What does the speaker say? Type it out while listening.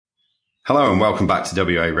Hello and welcome back to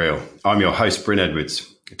WA Real. I'm your host, Bryn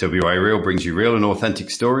Edwards. WA Real brings you real and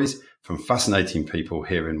authentic stories from fascinating people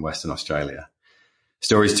here in Western Australia.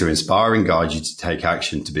 Stories to inspire and guide you to take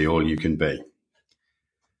action to be all you can be.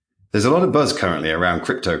 There's a lot of buzz currently around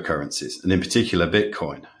cryptocurrencies and in particular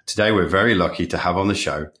Bitcoin. Today we're very lucky to have on the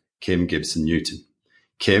show Kim Gibson-Newton.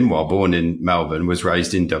 Kim, while born in Melbourne, was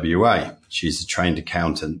raised in WA. She's a trained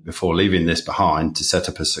accountant before leaving this behind to set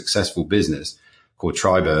up a successful business called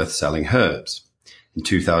Tribe Earth selling herbs. In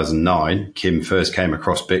 2009, Kim first came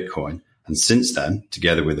across Bitcoin and since then,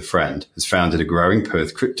 together with a friend, has founded a growing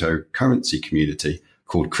Perth cryptocurrency community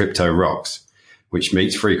called Crypto Rocks, which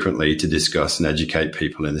meets frequently to discuss and educate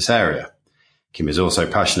people in this area. Kim is also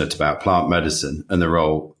passionate about plant medicine and the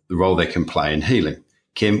role they can play in healing.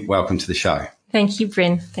 Kim, welcome to the show. Thank you,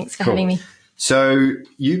 Bryn. Thanks for having me. So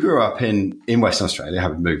you grew up in Western Australia,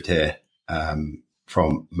 having moved here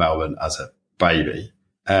from Melbourne as a baby.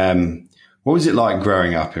 What was it like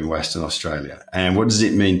growing up in Western Australia, and what does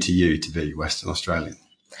it mean to you to be Western Australian?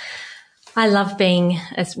 I love being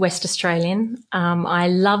a West Australian. I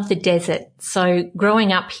love the desert. So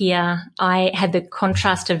growing up here, I had the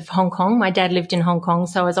contrast of Hong Kong. My dad lived in Hong Kong,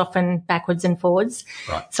 so I was often backwards and forwards.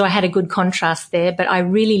 Right. So I had a good contrast there, but I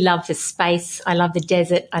really love the space. I love the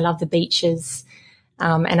desert. I love the beaches.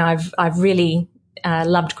 And I've really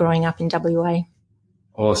loved growing up in WA.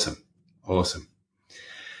 Awesome.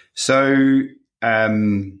 So,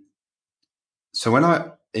 when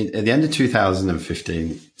at the end of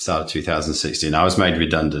 2015, start of 2016, I was made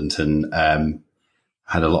redundant and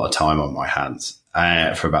had a lot of time on my hands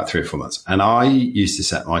for about 3 or 4 months. And I used to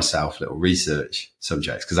set myself little research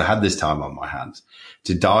subjects because I had this time on my hands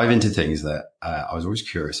to dive into things that I was always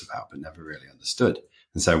curious about but never really understood.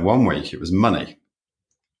 And so one week it was money.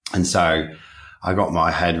 And so I got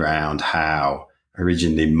my head around how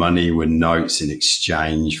originally money were notes in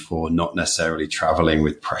exchange for not necessarily traveling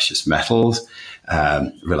with precious metals,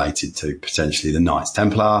 related to potentially the Knights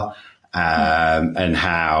Templar, and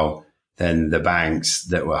how then the banks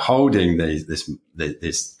that were holding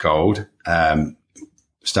this gold,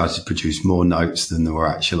 started to produce more notes than there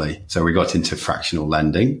were actually. So we got into fractional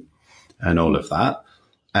lending and all of that.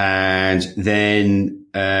 And then,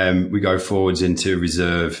 we go forwards into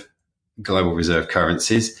global reserve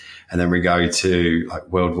currencies. And then we go to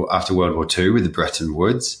after World War II with the Bretton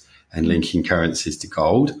Woods and linking currencies to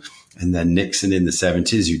gold. And then Nixon in the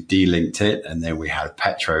 70s, who delinked it. And then we had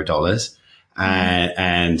petrodollars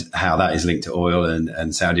and how that is linked to oil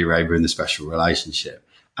and Saudi Arabia and the special relationship.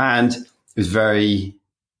 And it was very,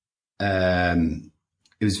 it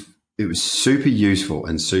was super useful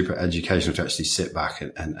and super educational to actually sit back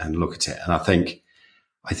and look at it. And I think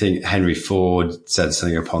Henry Ford said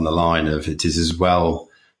something upon the line of, it is as well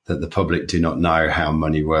that the public do not know how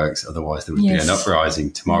money works. Otherwise there would be an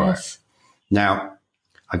uprising tomorrow. Yes. Now,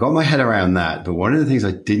 I got my head around that, but one of the things I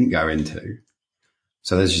didn't go into,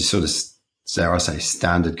 so there's just sort of, dare I say,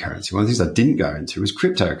 standard currency. One of the things I didn't go into was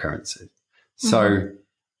cryptocurrency. So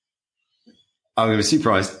I'm going to be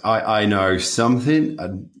surprised. I know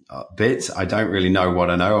something, bits. I don't really know what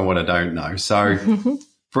I know and what I don't know. So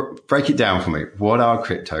break it down for me. What are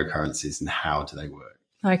cryptocurrencies and how do they work?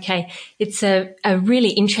 Okay. It's a really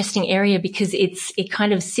interesting area because it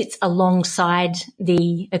kind of sits alongside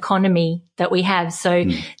the economy that we have. So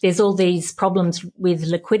there's all these problems with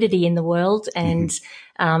liquidity in the world and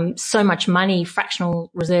so much money,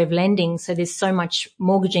 fractional reserve lending. So there's so much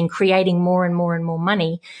mortgaging, creating more and more and more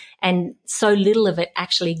money. And so little of it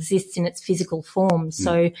actually exists in its physical form.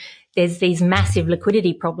 So there's these massive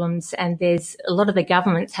liquidity problems, and there's a lot of the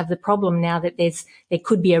governments have the problem now that there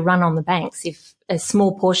could be a run on the banks. If a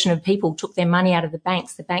small portion of people took their money out of the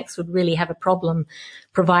banks would really have a problem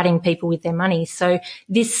providing people with their money. So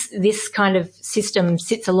this kind of system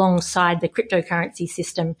sits alongside the cryptocurrency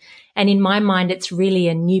system. And in my mind, it's really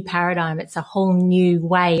a new paradigm. It's a whole new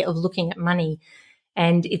way of looking at money.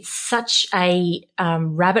 And it's such a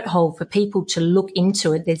rabbit hole for people to look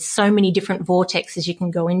into it. There's so many different vortexes you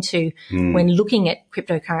can go into when looking at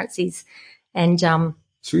cryptocurrencies. And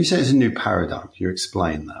so you say it's a new paradigm. Can you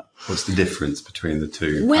explain that? What's the difference between the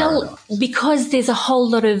two paradigms? Because there's a whole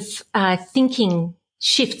lot of thinking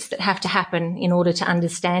shifts that have to happen in order to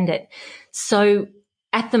understand it. So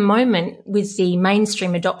at the moment, with the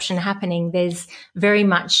mainstream adoption happening, there's very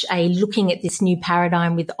much a looking at this new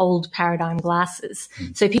paradigm with old paradigm glasses.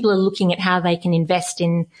 So people are looking at how they can invest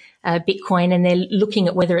in Bitcoin, and they're looking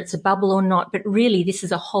at whether it's a bubble or not. But really, this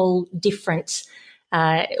is a whole different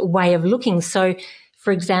way of looking. So,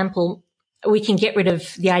 for example, we can get rid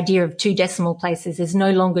of the idea of 2 decimal places. There's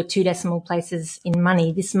no longer 2 decimal places in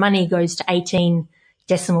money. This money goes to 18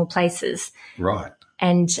 decimal places. Right.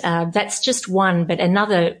 And that's just one, but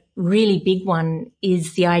another really big one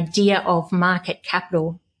is the idea of market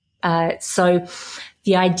capital. So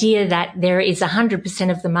the idea that there is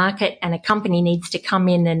 100% of the market and a company needs to come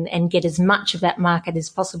in and get as much of that market as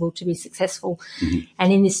possible to be successful. Mm-hmm.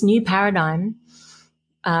 And in this new paradigm,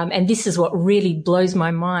 and this is what really blows my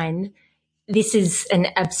mind, this is an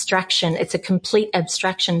abstraction. It's a complete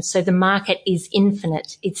abstraction. So the market is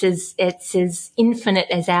infinite. It's as infinite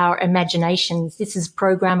as our imaginations. This is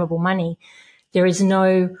programmable money. There is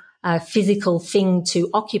no physical thing to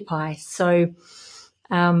occupy. So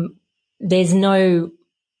there's no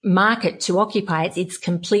market to occupy it. It's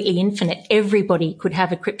completely infinite. Everybody could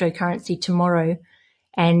have a cryptocurrency tomorrow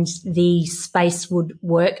and the space would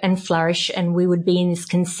work and flourish, and we would be in this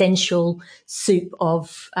consensual soup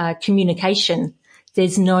of communication.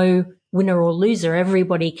 There's no winner or loser.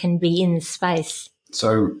 Everybody can be in the space.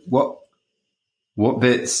 So what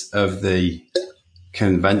bits of the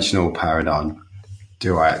conventional paradigm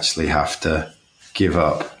do I actually have to give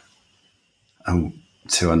up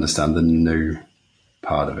to understand the new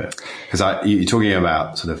part of it? Because you're talking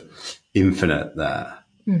about sort of infinite there.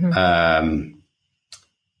 Mm-hmm.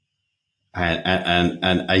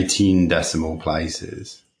 And 18 decimal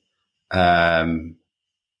places. I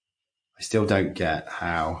still don't get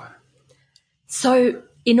how. So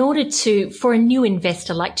in order for a new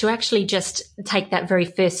investor, like to actually just take that very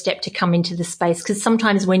first step to come into the space, because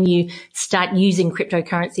sometimes when you start using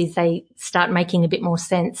cryptocurrencies, they start making a bit more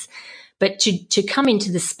sense. But to come into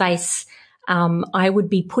the space, I would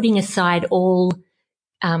be putting aside all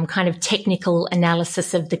kind of technical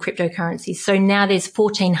analysis of the cryptocurrencies. So now there's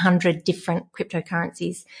 1,400 different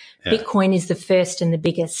cryptocurrencies. Yeah. Bitcoin is the first and the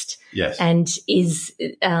biggest. Yes. And is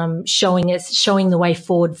showing the way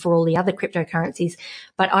forward for all the other cryptocurrencies.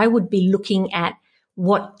 But I would be looking at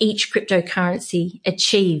what each cryptocurrency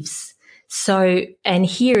achieves. So, and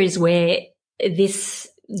here is where this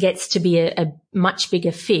gets to be a much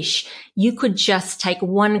bigger fish. You could just take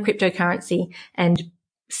one cryptocurrency and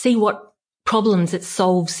see what problems it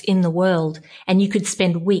solves in the world. And you could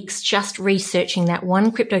spend weeks just researching that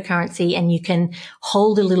one cryptocurrency, and you can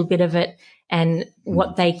hold a little bit of it and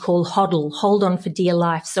what they call HODL, hold on for dear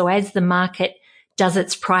life. So as the market does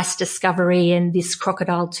its price discovery and this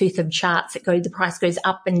crocodile tooth of charts, the price goes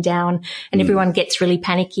up and down and everyone gets really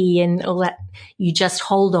panicky and all that, you just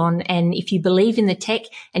hold on. And if you believe in the tech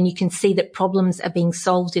and you can see that problems are being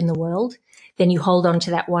solved in the world, then you hold on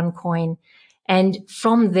to that one coin. And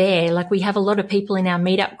from there, like we have a lot of people in our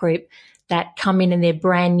meetup group that come in and they're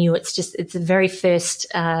brand new. It's the very first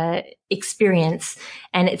experience.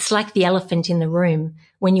 And it's like the elephant in the room.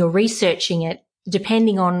 When you're researching it,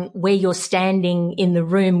 depending on where you're standing in the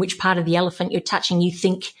room, which part of the elephant you're touching, you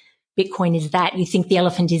think Bitcoin is that, you think the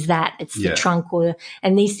elephant is that, it's the trunk,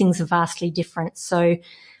 and these things are vastly different. So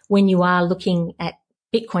when you are looking at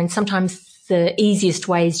Bitcoin, sometimes the easiest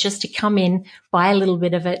way is just to come in, buy a little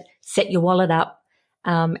bit of it, set your wallet up,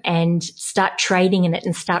 and start trading in it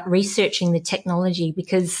and start researching the technology,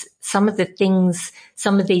 because some of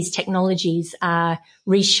these technologies are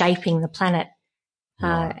reshaping the planet.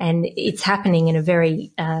 And it's happening in a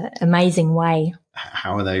very amazing way.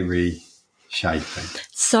 How are they reshaping?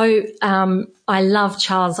 So I love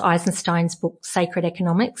Charles Eisenstein's book, Sacred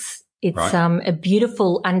Economics. It's a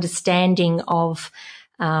beautiful understanding of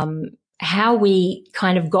how we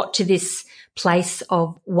kind of got to this place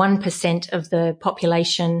of 1% of the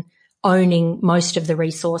population owning most of the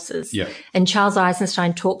resources. Yeah. And Charles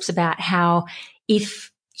Eisenstein talks about how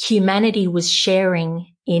if humanity was sharing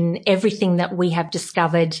in everything that we have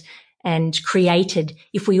discovered and created,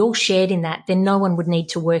 if we all shared in that, then no one would need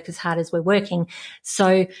to work as hard as we're working.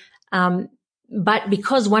 So, but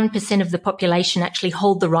because 1% of the population actually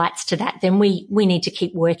hold the rights to that, then we need to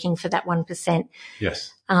keep working for that 1%.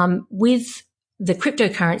 Yes. With the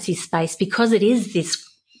cryptocurrency space, because it is this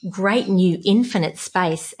great new infinite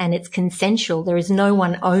space and it's consensual, there is no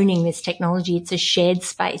one owning this technology. It's a shared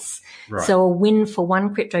space. Right. So a win for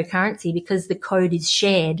one cryptocurrency, because the code is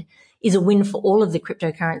shared, is a win for all of the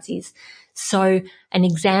cryptocurrencies. So an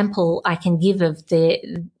example I can give of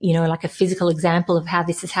like a physical example of how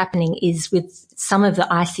this is happening is with some of the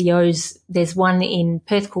ICOs. There's one in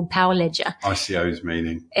Perth called Power Ledger. ICOs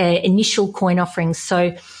meaning? Initial coin offerings.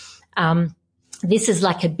 So, this is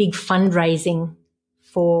like a big fundraising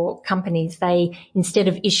for companies. They, instead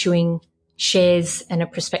of issuing shares and a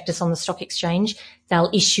prospectus on the stock exchange, they'll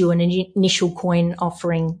issue an initial coin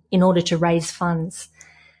offering in order to raise funds.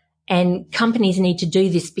 And companies need to do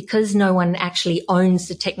this because no one actually owns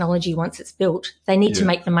the technology once it's built. They need to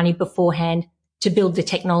make the money beforehand to build the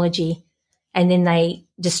technology, and then they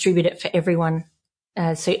distribute it for everyone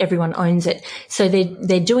so everyone owns it. So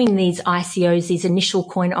they're doing these ICOs, these initial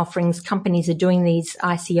coin offerings. Companies are doing these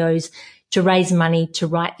ICOs to raise money to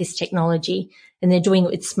write this technology, and they're doing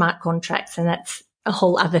it with smart contracts, and that's a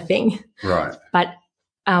whole other thing. Right. But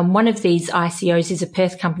one of these ICOs is a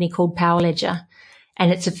Perth company called Powerledger,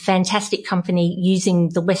 and it's a fantastic company using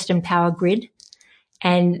the Western Power Grid,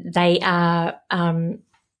 and they are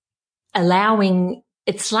allowing,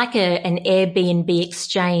 it's like an Airbnb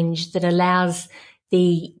exchange that allows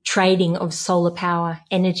the trading of solar power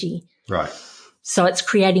energy. Right. So it's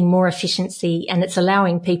creating more efficiency, and it's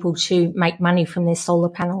allowing people to make money from their solar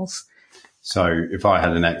panels. So if I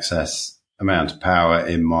had an excess amount of power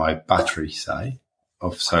in my battery, say,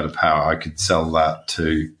 of solar power, I could sell that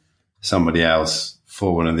to somebody else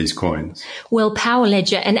for one of these coins. Well,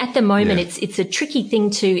 Powerledger, and at the moment it's a tricky thing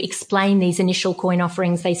to explain these initial coin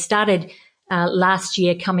offerings. They started last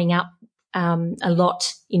year coming up a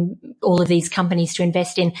lot in all of these companies to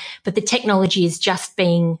invest in, but the technology is just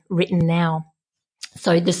being written now.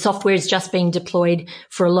 So the software is just being deployed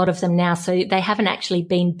for a lot of them now. So they haven't actually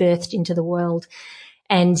been birthed into the world.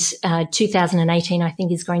 And 2018, I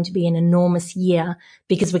think, is going to be an enormous year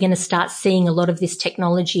because we're going to start seeing a lot of this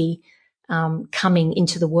technology coming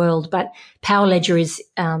into the world. But Powerledger is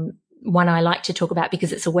one I like to talk about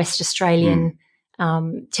because it's a West Australian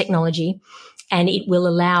technology, and it will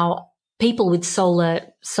allow people with solar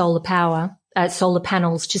power, solar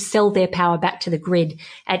panels, to sell their power back to the grid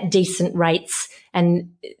at decent rates.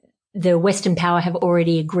 And the Western Power have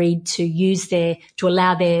already agreed to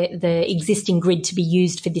allow the existing grid to be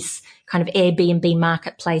used for this kind of Airbnb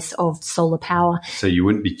marketplace of solar power. So you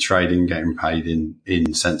wouldn't be getting paid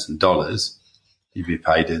in cents and dollars. You'd be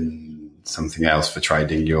paid in something else for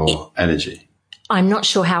trading your energy. I'm not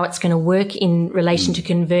sure how it's going to work in relation to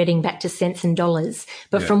converting back to cents and dollars,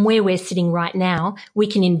 but from where we're sitting right now, we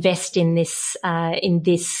can invest in this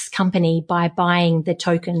company by buying the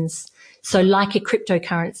tokens. So like a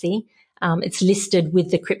cryptocurrency, it's listed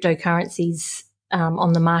with the cryptocurrencies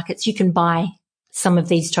on the markets. You can buy some of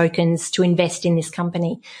these tokens to invest in this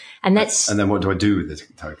company. And then what do I do with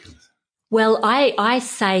the tokens? Well, I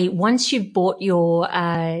say once you've bought your,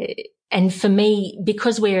 and for me,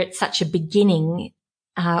 because we're at such a beginning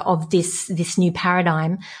of this new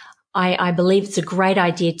paradigm, I believe it's a great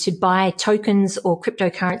idea to buy tokens or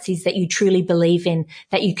cryptocurrencies that you truly believe in,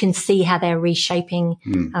 that you can see how they're reshaping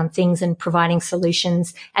things and providing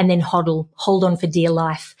solutions, and then hold on for dear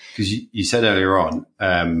life. Because you said earlier on,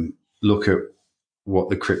 look at what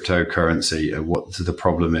the cryptocurrency and what's the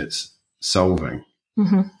problem it's solving.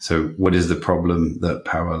 Mm-hmm. So what is the problem that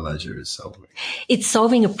Powerledger is solving? It's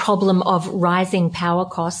solving a problem of rising power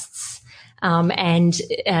costs. And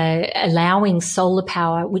allowing solar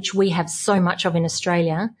power, which we have so much of in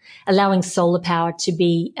Australia, allowing solar power to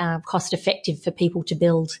be cost effective for people to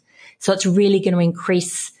build. So it's really going to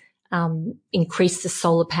increase the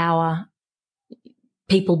solar power,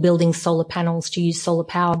 people building solar panels to use solar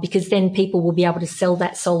power, because then people will be able to sell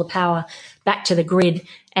that solar power back to the grid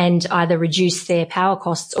and either reduce their power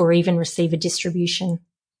costs or even receive a distribution.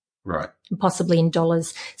 Right. Possibly in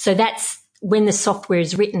dollars. So that's when the software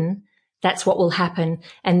is written. That's what will happen.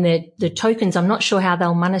 And the tokens, I'm not sure how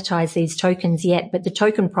they'll monetize these tokens yet, but the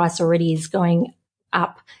token price already is going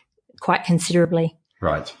up quite considerably.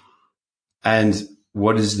 Right. And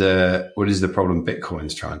what is the problem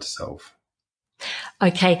Bitcoin's trying to solve?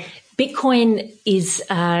 Okay. Bitcoin is,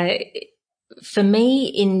 for me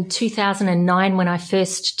in 2009, when I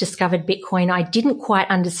first discovered Bitcoin, I didn't quite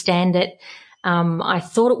understand it. I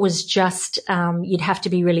thought it was just, you'd have to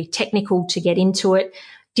be really technical to get into it.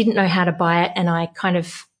 Didn't know how to buy it, and I kind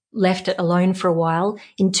of left it alone for a while.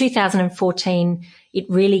 In 2014, it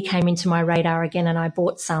really came into my radar again, and I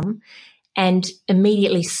bought some and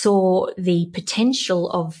immediately saw the potential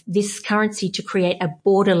of this currency to create a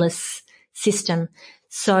borderless system.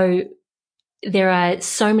 So there's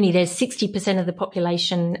 60% of the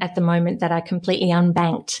population at the moment that are completely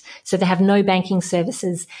unbanked. So they have no banking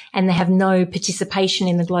services and they have no participation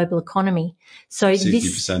in the global economy. So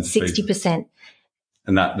 60%.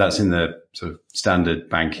 And that's in the sort of standard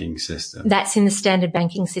banking system. That's in the standard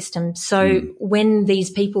banking system. So when these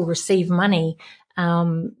people receive money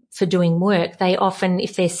for doing work, they often,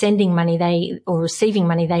 if they're sending money or receiving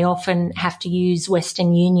money, they often have to use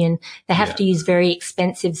Western Union. They have to use very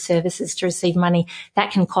expensive services to receive money.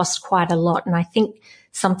 That can cost quite a lot. And I think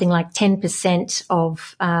something like 10%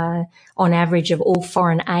 of, on average, of all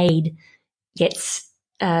foreign aid gets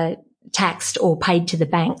taxed or paid to the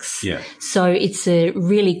banks. Yeah. So it's a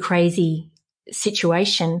really crazy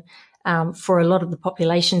situation. for a lot of the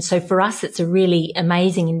population. So for us, it's a really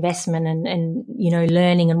amazing investment and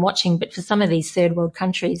learning and watching. But for some of these third world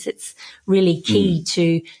countries, it's really key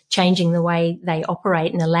to changing the way they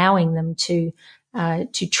operate and allowing them to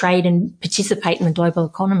trade and participate in the global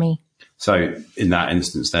economy. So in that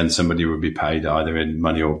instance, then somebody would be paid either in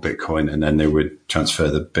money or Bitcoin, and then they would transfer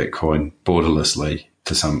the Bitcoin borderlessly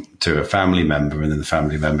to a family member, and then the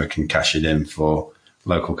family member can cash it in for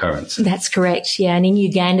local currency. That's correct. Yeah. And in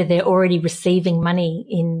Uganda, they're already receiving money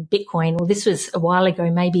in Bitcoin. Well, this was a while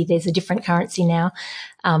ago. Maybe there's a different currency now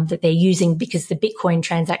that they're using because the Bitcoin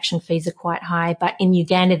transaction fees are quite high. But in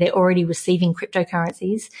Uganda, they're already receiving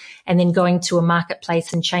cryptocurrencies and then going to a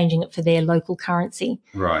marketplace and changing it for their local currency.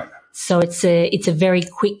 Right. So it's a very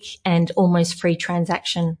quick and almost free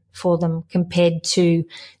transaction for them compared to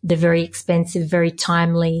the very expensive, very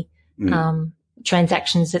timely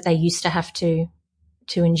transactions that they used to have to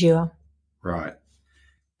endure. Right.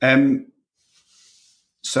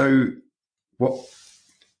 So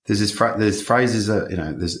there's phrases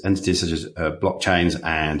that, there's entities such as blockchains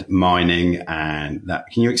and mining and that.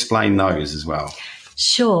 Can you explain those as well?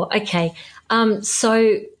 Sure. Okay.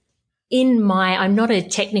 So I'm not a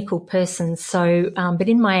technical person, but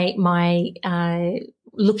in my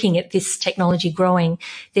looking at this technology growing,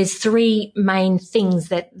 there's three main things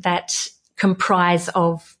that comprise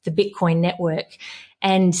of the Bitcoin network.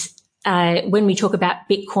 And when we talk about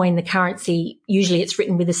Bitcoin, the currency, usually it's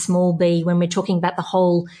written with a small b. When we're talking about the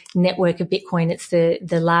whole network of Bitcoin, it's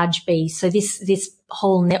the large B. So this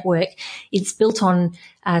whole network, it's built on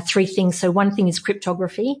three things. So one thing is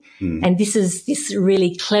cryptography, and this is this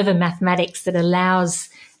really clever mathematics that allows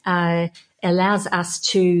us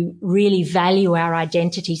to really value our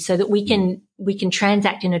identity so that we can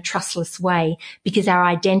transact in a trustless way because our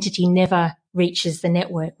identity never reaches the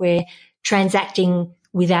network. We're transacting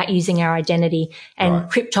without using our identity, and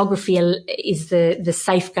cryptography is the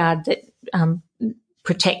safeguard that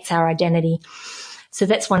protects our identity. So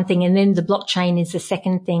that's one thing. And then the blockchain is the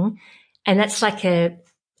second thing. And that's like a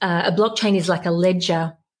blockchain is like a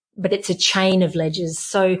ledger, but it's a chain of ledgers.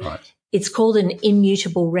 So it's called an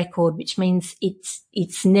immutable record, which means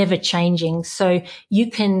it's never changing. So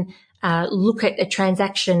you can look at a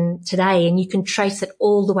transaction today and you can trace it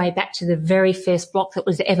all the way back to the very first block that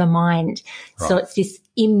was ever mined. Right. So it's this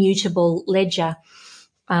immutable ledger.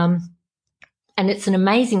 And it's an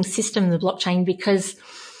amazing system, the blockchain, because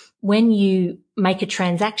when you make a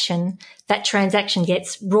transaction, that transaction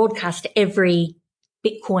gets broadcast to every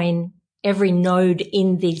Bitcoin, every node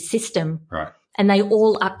in the system. Right. And they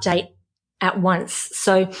all update at once.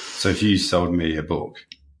 So if you sold me a book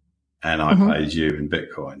and I paid you in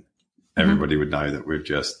Bitcoin, everybody would know that we've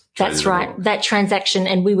just traded. That's right. That transaction,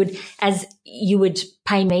 and we would, as you would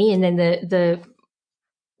pay me, and then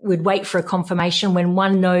we'd wait for a confirmation. When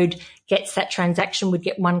one node gets that transaction, we'd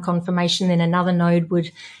get one confirmation, then another node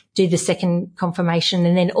would do the second confirmation,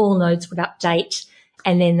 and then all nodes would update,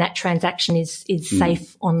 and then that transaction is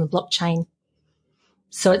safe on the blockchain.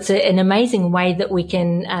 So it's an amazing way that we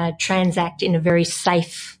can transact in a very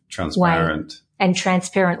safe, transparent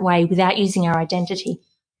way without using our identity.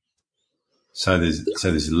 So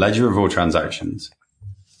there's a ledger of all transactions,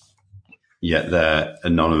 yet they're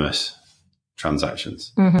anonymous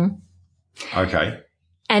transactions. Mm-hmm. Okay.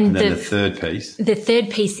 And then the third piece. The third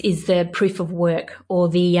piece is the proof of work, or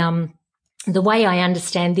the way I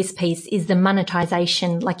understand this piece is the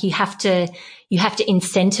monetization. Like you have to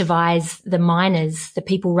incentivize the miners, the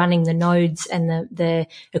people running the nodes and the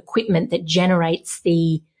equipment that generates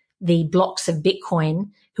the blocks of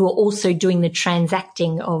Bitcoin, who are also doing the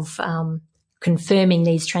transacting of, confirming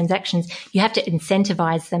these transactions. You have to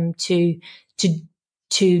incentivize them to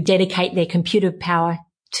dedicate their computer power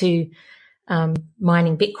to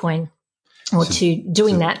mining Bitcoin or to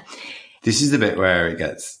doing that. This is the bit where it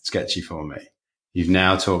gets sketchy for me. You've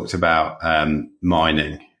now talked about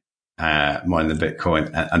mining the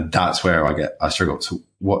Bitcoin, and that's where I struggle. So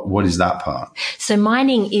what is that part? So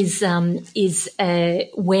mining is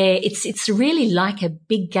where it's really like a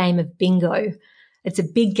big game of bingo. It's a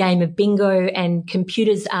big game of bingo, and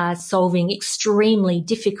computers are solving extremely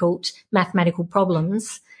difficult mathematical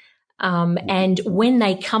problems. And when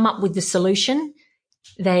they come up with the solution,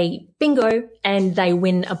 they bingo and they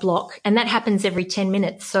win a block. And that happens every 10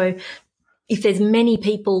 minutes. So if there's many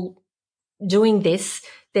people doing this,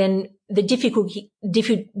 then the difficulty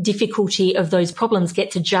of those problems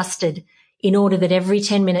gets adjusted in order that every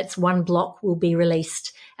 10 minutes one block will be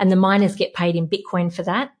released. And the miners get paid in Bitcoin for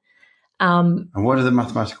that. And what are the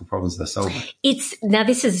mathematical problems they're solving? Now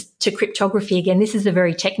this is to cryptography again. This is a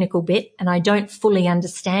very technical bit, and I don't fully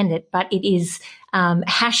understand it, but it is,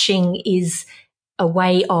 hashing is a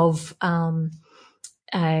way of kind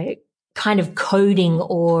of coding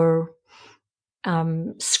or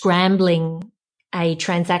scrambling a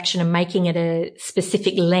transaction and making it a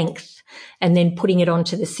specific length and then putting it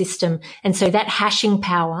onto the system. And so that hashing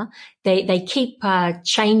power, they keep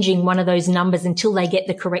changing one of those numbers until they get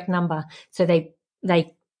the correct number. So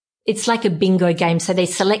it's like a bingo game. So they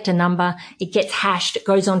select a number, it gets hashed, it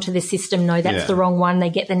goes onto the system. No, that's the wrong one. They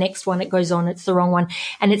get the next one, it goes on, it's the wrong one.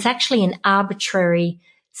 And it's actually an arbitrary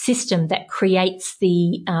system that creates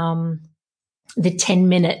the 10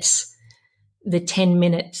 minutes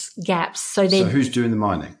gaps. So who's doing the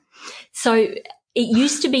mining? So it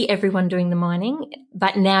used to be everyone doing the mining,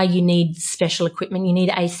 but now you need special equipment. You need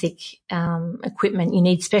ASIC equipment. You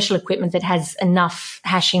need special equipment that has enough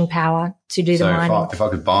hashing power to do the mining. If I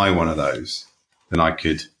could buy one of those, then I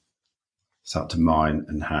could start to mine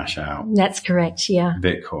and hash out. That's correct, yeah.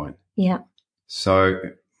 Bitcoin. Yeah. So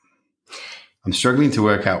I'm struggling to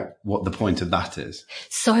work out what the point of that is.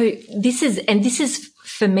 So this is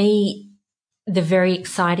for me, the very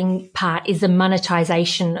exciting part is the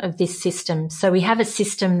monetization of this system. So we have a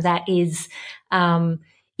system that is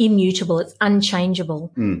immutable. It's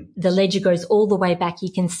unchangeable. The ledger goes all the way back.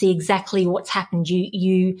 You can see exactly what's happened.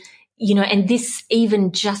 You know, and this,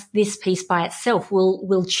 even just this piece by itself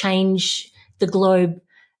will change the globe,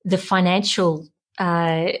 the financial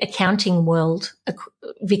accounting world,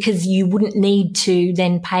 because you wouldn't need to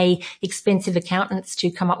then pay expensive accountants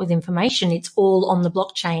to come up with information. It's all on the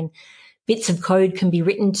blockchain. Bits of code can be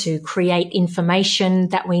written to create information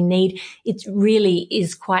that we need. It really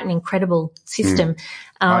is quite an incredible system.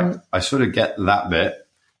 I sort of get that bit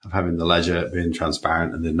of having the ledger being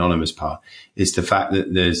transparent and the anonymous part. Is the fact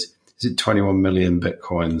that is it 21 million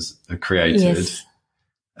Bitcoins are created? Yes.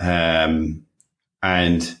 And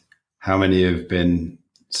how many have been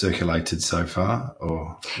circulated so far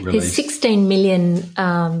or released? There's 16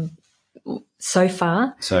 million so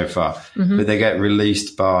far. But they get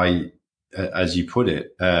released by, as you put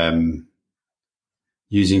it,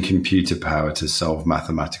 using computer power to solve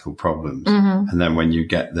mathematical problems. And then when you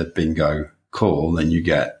get the bingo call, then you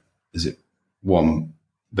get, is it 1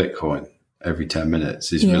 Bitcoin every 10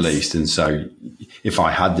 minutes is released. And so if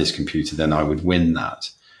I had this computer, then I would win that.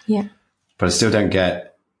 Yeah. But I still don't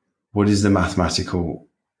get, what is the mathematical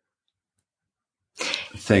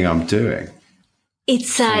thing I'm doing?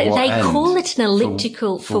 It's they call it an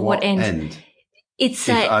elliptical for what end? It's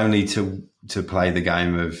only to play the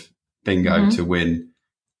game of bingo to win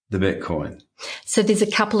the Bitcoin. So there's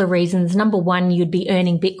a couple of reasons. Number one, you'd be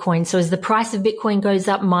earning Bitcoin. So as the price of Bitcoin goes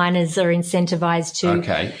up, miners are incentivized to.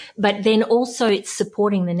 Okay. But then also it's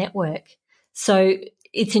supporting the network. So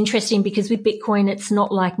it's interesting because with Bitcoin, it's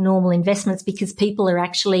not like normal investments because people are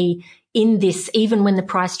actually in this. Even when the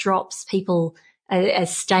price drops, people are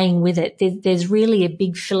staying with it. There's really a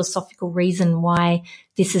big philosophical reason why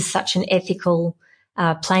this is such an ethical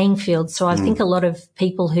playing field. So I think a lot of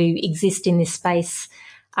people who exist in this space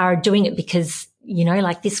are doing it because, you know,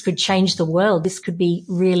 like this could change the world. This could be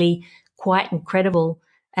really quite incredible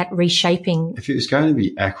at reshaping. If it was going to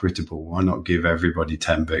be equitable, why not give everybody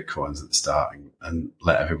 10 Bitcoins at the start and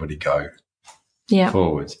let everybody go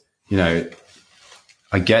forward? You know,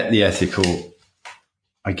 I get the ethical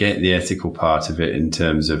part of it in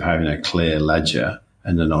terms of having a clear ledger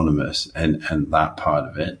and anonymous and that part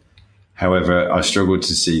of it. However, I struggle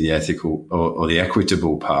to see the ethical or the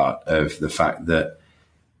equitable part of the fact that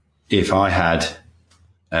if I had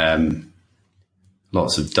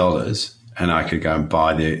lots of dollars and I could go and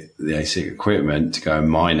buy the ASIC equipment to go and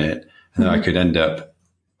mine it, and then I could end up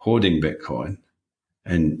hoarding Bitcoin.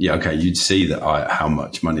 And you'd see that how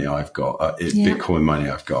much money I've got, Bitcoin money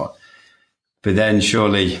I've got. But then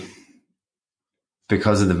surely,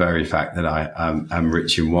 because of the very fact that I'm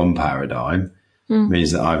rich in one paradigm,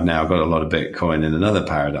 means that I've now got a lot of Bitcoin in another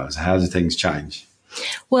paradigm. So how do things change?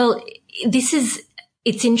 Well,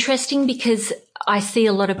 it's interesting because I see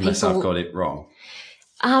a lot of Unless people. I've got it wrong.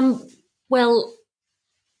 Well,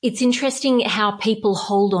 it's interesting how people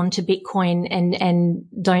hold on to Bitcoin and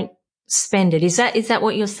don't spend it. Is that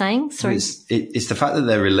what you're saying? Sorry. It's the fact that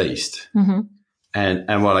they're released.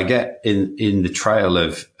 And what I get in the trail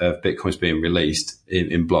of Bitcoins being released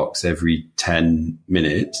in blocks every 10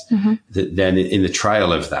 minutes, then in the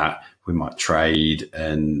trail of that, we might trade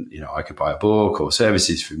and, I could buy a book or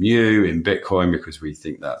services from you in Bitcoin because we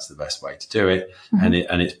think that's the best way to do it. And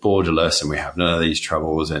it's borderless and we have none of these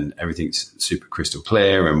troubles and everything's super crystal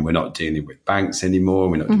clear and we're not dealing with banks anymore.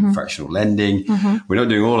 We're not doing fractional lending. We're not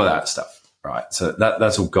doing all of that stuff. Right. So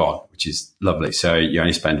that's all gone, which is lovely. So you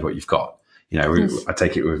only spend what you've got. I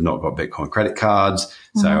take it we've not got Bitcoin credit cards.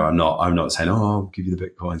 So I'm not saying, I'll give you the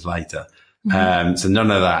Bitcoins later. So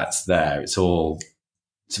none of that's there. It's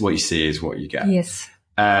what you see is what you get. Yes.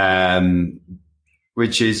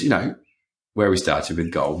 Which is, where we started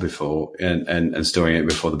with gold before and storing it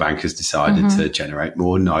before the bankers decided to generate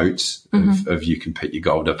more notes of you can pick your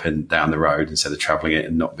gold up and down the road instead of traveling it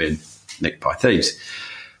and not being nicked by thieves.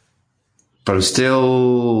 But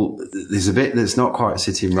there's a bit that's not quite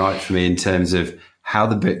sitting right for me in terms of how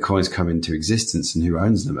the Bitcoins come into existence and who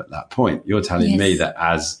owns them at that point. You're telling me that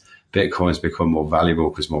as Bitcoins become more valuable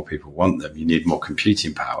because more people want them, you need more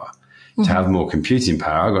computing power. To have more computing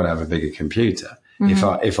power, I've got to have a bigger computer.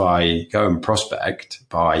 If I go and prospect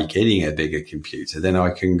by getting a bigger computer, then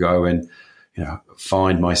I can go and,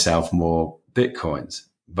 find myself more Bitcoins.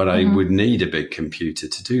 But I would need a big computer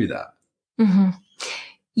to do that.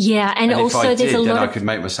 Yeah. And also there's a lot I could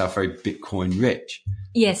make myself very Bitcoin rich.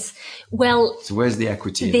 Yes. Well, so where's the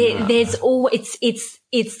equity in that? There's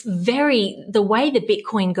it's very, the way that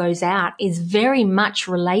Bitcoin goes out is very much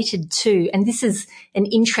related to, and this is an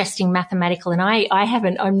interesting mathematical, and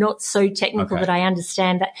I'm not so technical that I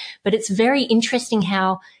understand that, but it's very interesting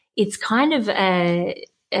how it's kind of an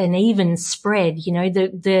even spread.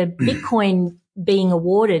 The Bitcoin being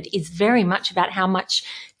awarded is very much about how much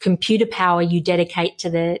computer power you dedicate to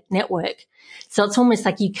the network. So it's almost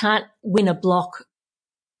like you can't win a block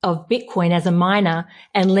of Bitcoin as a miner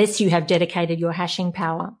unless you have dedicated your hashing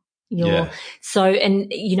power. So then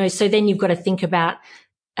you've got to think about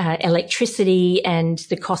electricity and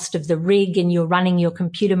the cost of the rig, and you're running your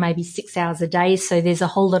computer maybe 6 hours a day. So there's a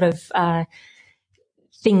whole lot of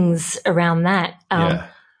things around that.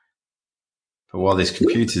 But while these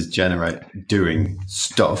computers generate doing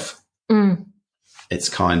stuff, it's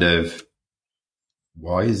kind of,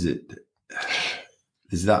 why is it?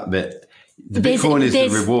 There's that bit. The Bitcoin is the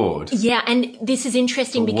reward. Yeah, and this is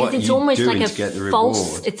interesting because it's almost like it's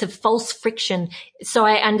a false friction. So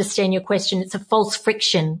I understand your question. It's a false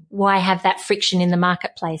friction. Why have that friction in the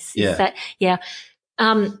marketplace? If you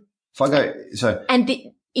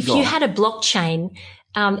had a blockchain,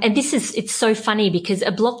 and it's so funny because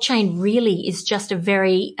a blockchain really is just a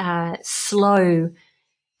very slow,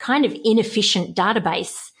 kind of inefficient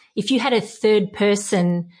database. If you had a third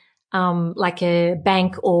person, like a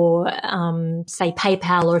bank or, say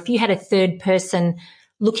PayPal, or if you had a third person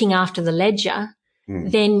looking after the ledger,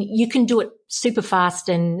 then you can do it super fast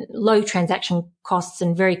and low transaction costs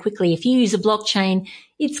and very quickly. If you use a blockchain,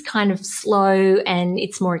 it's kind of slow and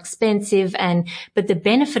it's more expensive. But the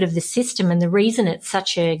benefit of the system and the reason it's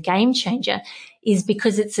such a game changer is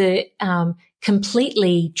because it's a,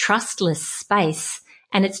 completely trustless space.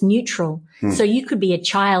 And it's neutral. So you could be a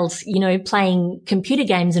child, playing computer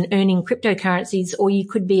games and earning cryptocurrencies, or you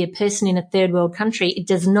could be a person in a third world country.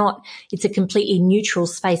 It's a completely neutral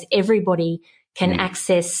space. Everybody can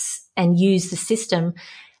access and use the system.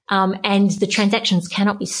 And the transactions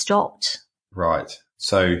cannot be stopped. Right.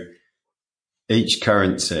 So each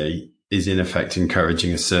currency is in effect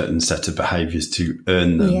encouraging a certain set of behaviors to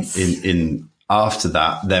earn them. Yes. In after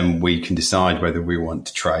that, then we can decide whether we want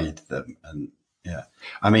to trade them. And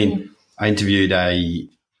I interviewed a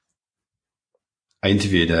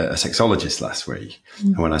sexologist last week.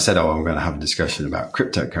 And when I said, I'm going to have a discussion about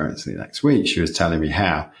cryptocurrency next week, she was telling me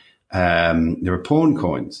how there are porn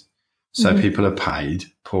coins. So people are paid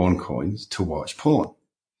porn coins to watch porn.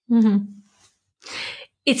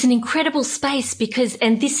 It's an incredible space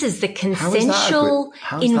and this is the consensual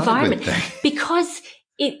environment, because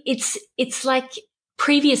it's like,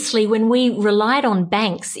 previously, when we relied on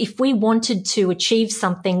banks, if we wanted to achieve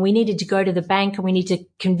something, we needed to go to the bank and we need to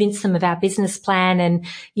convince them of our business plan and,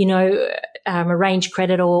 arrange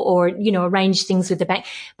credit or arrange things with the bank.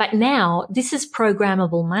 But now this is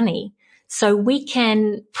programmable money. So we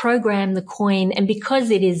can program the coin, and because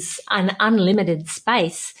it is an unlimited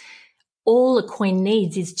space, all a coin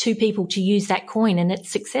needs is 2 people to use that coin and it's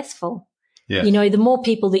successful. Yeah. The more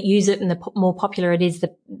people that use it and the more popular it is,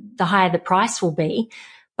 the higher the price will be.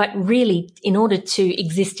 But really, in order to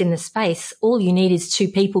exist in the space, all you need is 2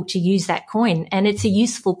 people to use that coin. And it's a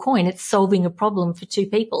useful coin. It's solving a problem for 2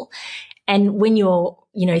 people. And when you're,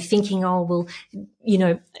 thinking,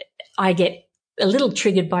 I get a little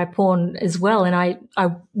triggered by porn as well, and I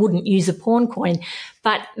wouldn't use a porn coin.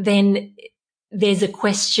 But then there's a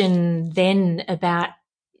question then about,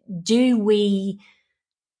 do we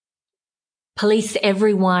police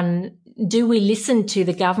everyone? Do we listen to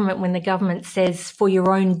the government when the government says, for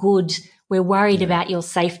your own good, we're worried about your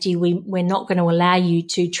safety, we're not going to allow you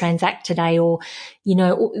to transact today? Or,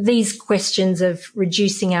 these questions of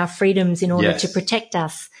reducing our freedoms in order to protect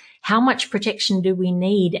us. How much protection do we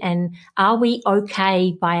need? And are we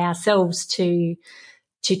okay by ourselves to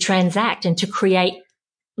transact and to create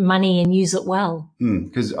money and use it well.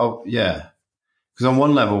 Because on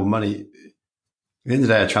one level, money, at the end of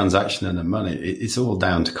the day, a transaction and a money, it's all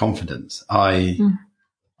down to confidence. I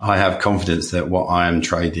have confidence that what I am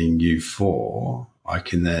trading you for, I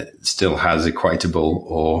can still has equatable,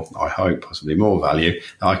 or I hope possibly more value.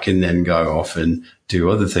 I can then go off and do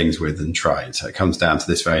other things with and trade. So it comes down to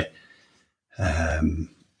this very,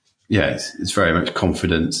 it's very much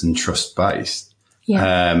confidence and trust based.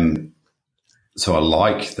 Yeah. So I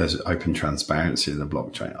like the open transparency of the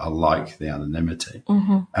blockchain. I like the anonymity.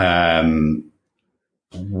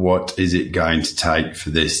 What is it going to take for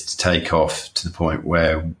this to take off to the point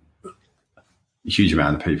where a huge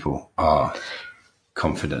amount of people are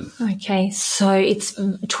confident? Okay, so it's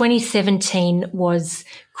 2017 was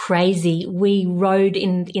crazy. We rode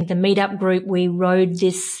in the meetup group, we rode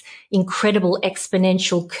this incredible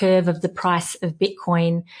exponential curve of the price of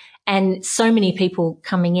Bitcoin, and so many people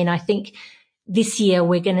coming in. I think this year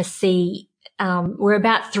we're going to see, we're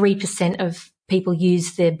about 3% of people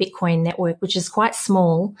use the Bitcoin network, which is quite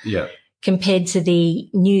small compared to the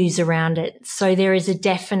news around it. So there is a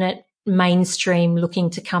definite mainstream looking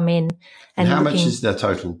to come in. And how much is the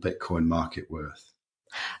total Bitcoin market worth?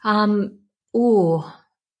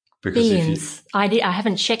 Billions. I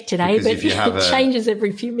haven't checked today, but it changes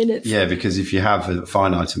every few minutes. Yeah, because if you have a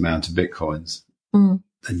finite amount of Bitcoins,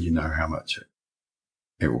 then you know how much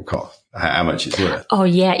it will cost, how much it's worth. Oh,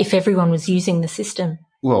 yeah, if everyone was using the system.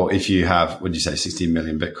 Well, if you have, what did you say, 16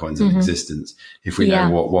 million Bitcoins in existence, if we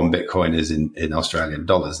know what one Bitcoin is in Australian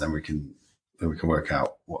dollars, then we can work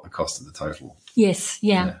out what the cost of the total. Yes.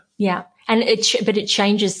 Yeah. And it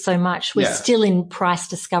changes so much. We're still in price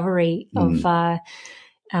discovery of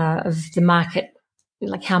the market,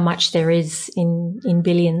 like how much there is in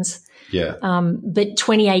billions. Yeah. But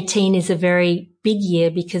 2018 is a very big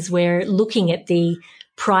year because we're looking at the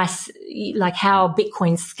price, like how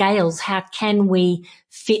Bitcoin scales. How can we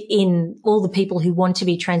fit in all the people who want to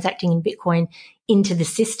be transacting in Bitcoin into the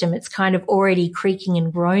system? It's kind of already creaking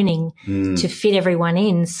and groaning to fit everyone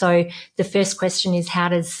in. So the first question is, how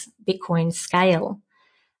does Bitcoin scale?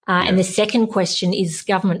 And the second question is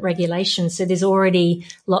government regulation. So there's already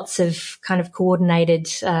lots of kind of coordinated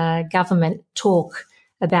government talk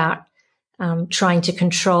about trying to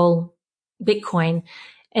control Bitcoin.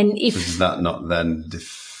 And if does that not then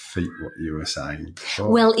defeat what you were saying before?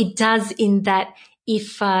 Well, it does, in that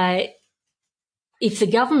if the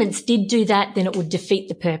governments did do that, then it would defeat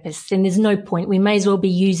the purpose. Then there's no point. We may as well be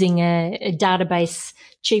using a database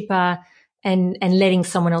cheaper and letting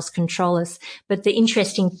someone else control us. But the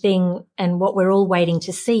interesting thing, and what we're all waiting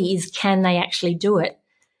to see, is can they actually do it?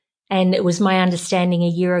 And it was my understanding a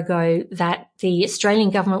year ago that the Australian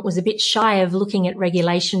government was a bit shy of looking at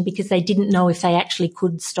regulation because they didn't know if they actually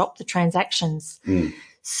could stop the transactions.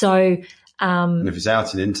 So, and if it's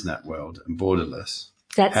out in the internet world and borderless,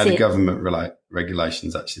 how do government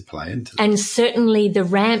regulations actually play into that? And certainly the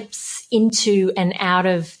ramps into and out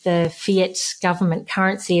of the fiat government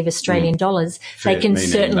currency of Australian dollars, fiat, they can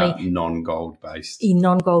certainly non-gold based.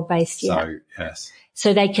 Non-gold based, yeah. So yes.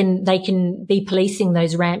 So they can be policing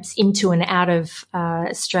those ramps into and out of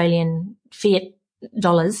Australian fiat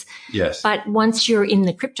dollars. Yes. But once you're in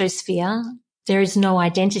the cryptosphere, there is no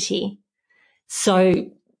identity. So,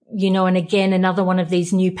 and again, another one of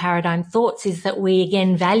these new paradigm thoughts is that we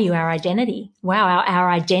again value our identity. Wow, our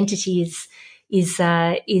identity is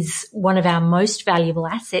one of our most valuable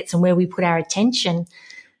assets, and where we put our attention.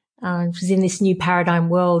 Because in this new paradigm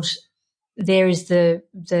world, there is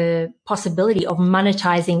the possibility of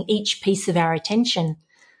monetizing each piece of our attention.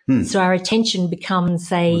 So our attention becomes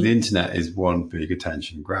the internet is one big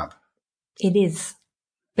attention grab. It is.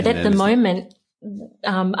 But at the moment,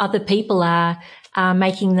 other people are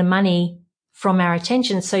making the money from our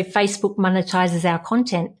attention. So Facebook monetizes our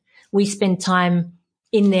content. We spend time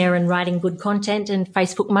in there and writing good content, and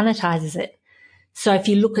Facebook monetizes it. So if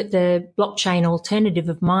you look at the blockchain alternative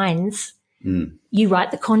of Minds, you write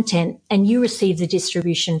the content and you receive the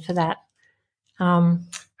distribution for that.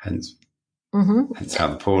 Hence how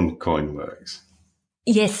the porn coin works.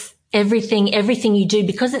 Yes, everything you do,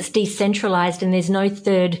 because it's decentralized and there's no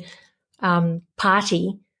third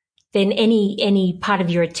party, then any part of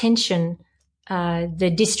your attention,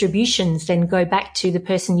 the distributions then go back to the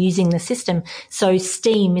person using the system. So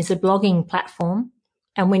Steam is a blogging platform.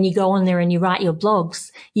 And when you go on there and you write your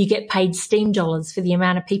blogs, you get paid Steam dollars for the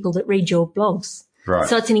amount of people that read your blogs. Right.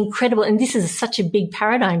 So it's an incredible, and this is such a big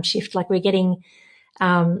paradigm shift. Like we're getting,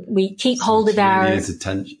 we keep hold of our.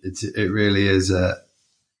 It really is an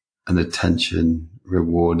attention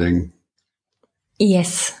rewarding.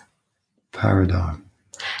 Yes. Paradigm.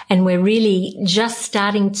 And we're really just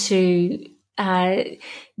starting to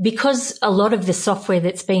because a lot of the software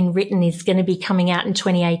that's been written is going to be coming out in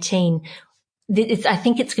 2018, I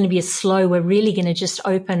think it's going to be we're really going to just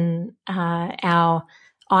open our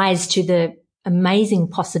eyes to the amazing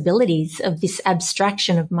possibilities of this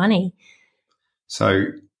abstraction of money. So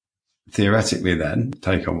theoretically then,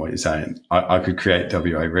 take on what you're saying, I could create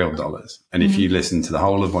WA real dollars. And if you listen to the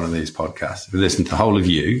whole of one of these podcasts, if you listen to the whole of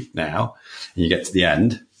you now, and you get to the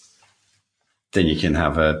end, then you can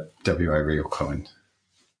have a WA real coin.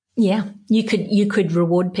 Yeah, you could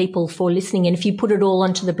reward people for listening. And if you put it all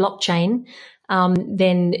onto the blockchain,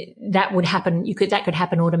 then that would happen. That could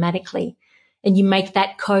happen automatically. And you make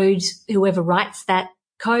that code, whoever writes that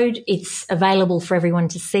code, it's available for everyone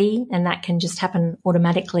to see, and that can just happen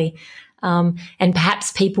automatically. And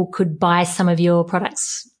perhaps people could buy some of your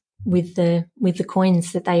products with the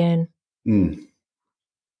coins that they earn.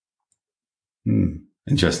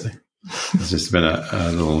 Interesting. There's just been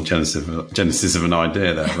a little genesis of an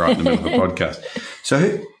idea there right in the middle of the podcast.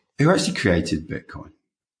 So who actually created Bitcoin?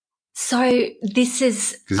 So this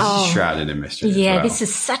is... Because this is shrouded in mystery. Yeah, as well. This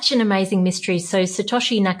is such an amazing mystery. So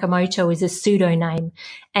Satoshi Nakamoto is a pseudonym,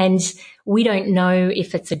 and we don't know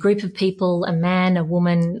if it's a group of people, a man, a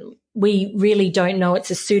woman. We really don't know.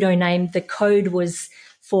 It's a pseudonym. The code was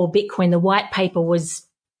for Bitcoin. The white paper was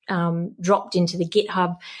dropped into the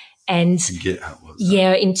GitHub. And GitHub was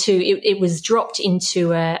it was dropped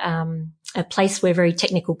into a place where very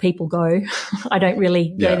technical people go. I don't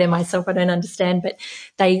really go there myself. I don't understand, but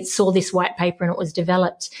they saw this white paper and it was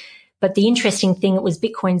developed. But the interesting thing, it was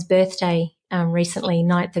Bitcoin's birthday recently,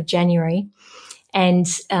 9th of January. And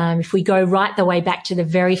if we go right the way back to the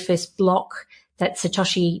very first block that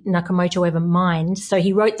Satoshi Nakamoto ever mined. So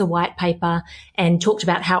he wrote the white paper and talked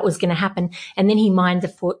about how it was going to happen. And then he mined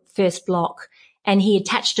the first block. And he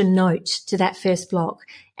attached a note to that first block,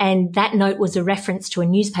 and that note was a reference to a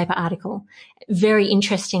newspaper article. Very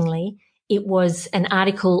interestingly, it was an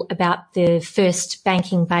article about the first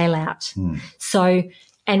banking bailout. So,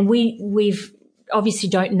 and we've obviously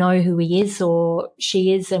don't know who he is or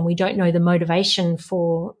she is, and we don't know the motivation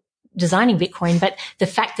for designing Bitcoin, but the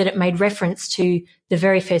fact that it made reference to the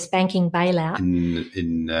very first banking bailout in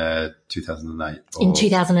 2008 in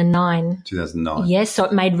 2009. 2009. Yes, so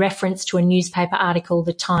it made reference to a newspaper article,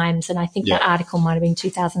 The Times, and I think that article might have been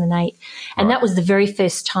 2008. And that was the very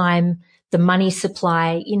first time the money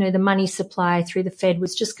supply, the money supply through the Fed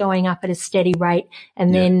was just going up at a steady rate.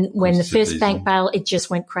 And then when the first bank bail, it just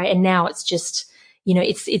went crazy. And now it's just,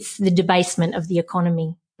 it's the debasement of the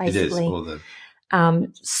economy, basically. It is.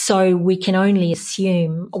 So we can only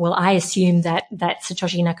assume, I assume that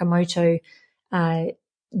Satoshi Nakamoto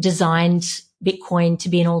designed Bitcoin to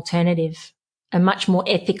be an alternative, a much more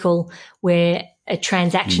ethical, where a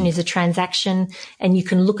transaction is a transaction, and you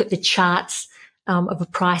can look at the charts of a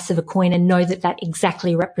price of a coin and know that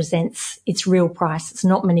exactly represents its real price. It's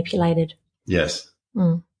not manipulated. Yes.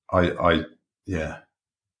 I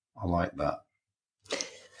like that.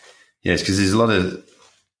 Yes, because there's a lot of,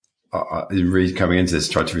 coming into this,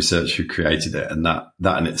 tried to research who created it, and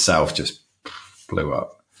that in itself just blew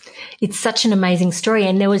up. It's such an amazing story.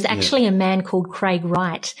 And there was actually a man called Craig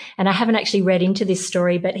Wright, and I haven't actually read into this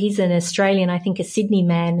story, but he's an Australian, I think a Sydney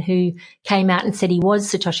man, who came out and said he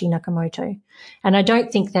was Satoshi Nakamoto. And I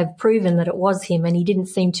don't think they've proven that it was him, and he didn't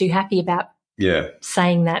seem too happy about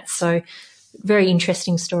saying that. So very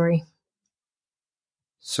interesting story.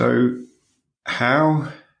 So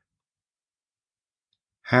how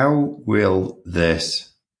will this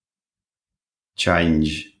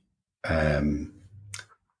change the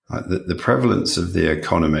prevalence of the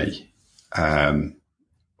economy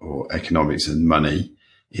or economics and money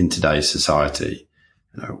in today's society?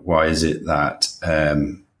 Why is it that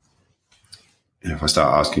if I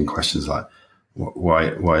start asking questions like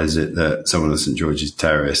why is it that someone at St George's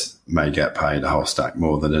Terrace may get paid a whole stack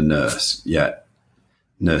more than a nurse, yet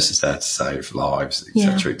nurse is there to save lives,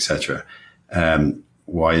 etc., etc.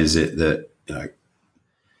 Why is it that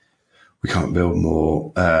we can't build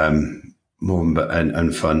more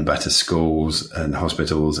and fund better schools and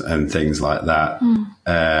hospitals and things like that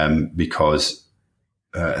because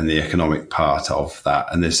and the economic part of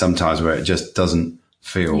that, and there's sometimes where it just doesn't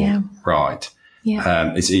feel right.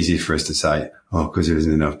 It's easy for us to say, because there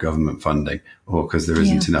isn't enough government funding, or because there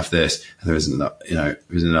isn't enough this, and there isn't enough, there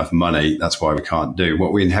isn't enough money. That's why we can't do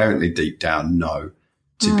what we inherently deep down know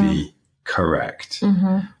to be correct.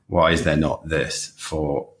 Why is there not this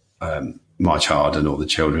for my child and all the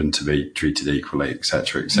children to be treated equally, et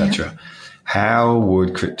cetera, et cetera? How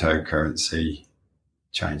would cryptocurrency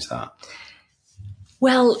change that?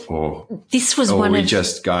 Well, this was one. Or are we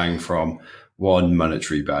just going from one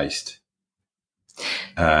monetary based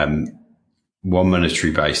one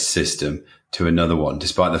monetary based system to another one,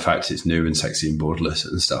 despite the fact it's new and sexy and borderless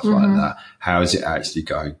and stuff like that? How is it actually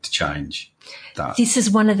going to change that? This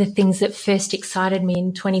is one of the things that first excited me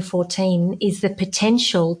in 2014, is the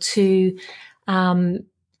potential to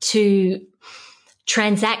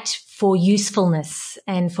transact for usefulness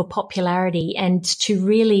and for popularity, and to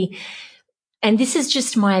really, and this is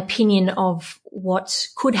just my opinion of what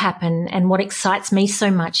could happen, and what excites me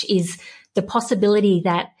so much is the possibility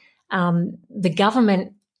that the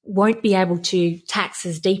government won't be able to tax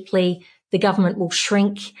as deeply, the government will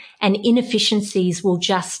shrink, and inefficiencies will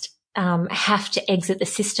just have to exit the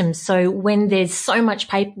system. So when there's so much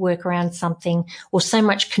paperwork around something, or so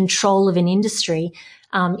much control of an industry,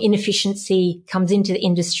 inefficiency comes into the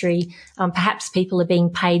industry. Perhaps people are being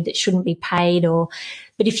paid that shouldn't be paid,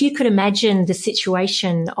 but if you could imagine the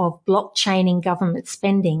situation of blockchaining government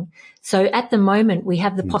spending. So at the moment, we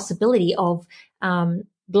have the possibility of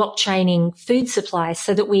blockchaining food supply,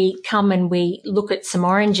 so that we come and we look at some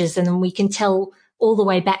oranges and then we can tell all the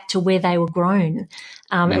way back to where they were grown.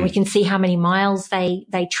 And we can see how many miles they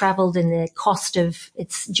traveled and the cost of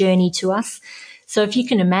its journey to us. So if you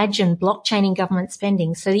can imagine blockchaining government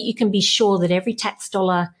spending, so that you can be sure that every tax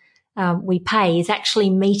dollar we pay is actually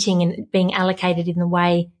meeting and being allocated in the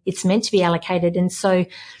way it's meant to be allocated. And so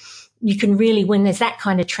you can really, when there's that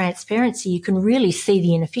kind of transparency, you can really see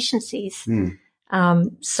the inefficiencies.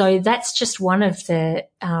 So that's just one of the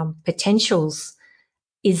potentials,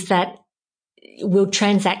 is that we'll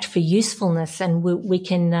transact for usefulness, and we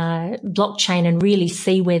can blockchain and really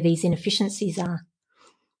see where these inefficiencies are.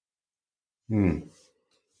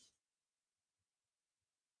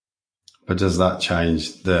 But does that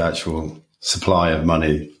change the actual supply of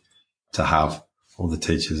money to have all the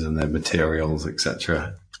teachers and their materials,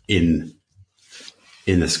 etc., in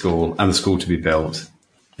the school, and the school to be built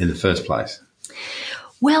in the first place?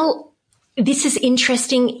 Well, this is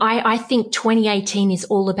interesting. I think 2018 is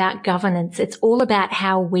all about governance. It's all about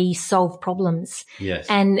how we solve problems. Yes.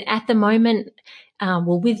 And at the moment,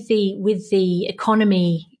 with the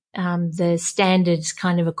economy, the standards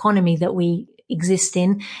kind of economy that we exist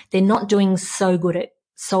in, they're not doing so good at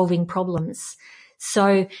solving problems.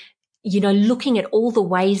 So, looking at all the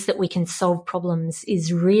ways that we can solve problems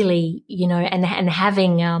is really, and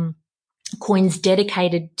having coins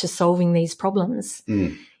dedicated to solving these problems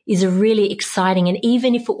is a really exciting. And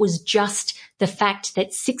even if it was just the fact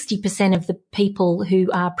that 60% of the people who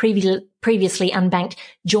are previously unbanked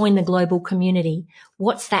join the global community,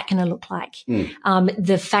 what's that going to look like?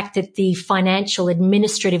 The fact that the financial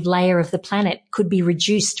administrative layer of the planet could be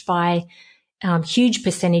reduced by huge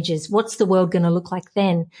percentages, what's the world going to look like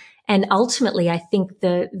then? And ultimately, I think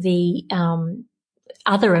the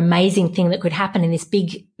other amazing thing that could happen in this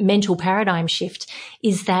big mental paradigm shift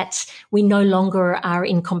is that we no longer are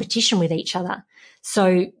in competition with each other.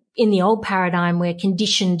 So in the old paradigm, we're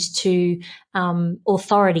conditioned to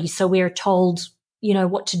authority. So we're told,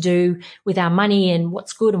 what to do with our money and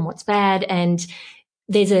what's good and what's bad. And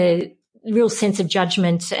there's a real sense of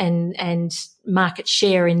judgment and market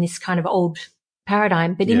share in this kind of old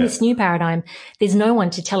paradigm. But in this new paradigm, there's no one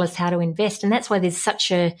to tell us how to invest. And that's why there's such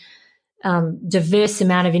a diverse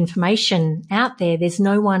amount of information out there. There's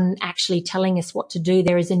no one actually telling us what to do.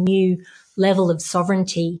 There is a new level of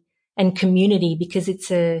sovereignty and community, because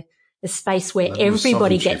it's a space where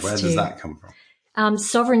everybody gets to. Where does that come from?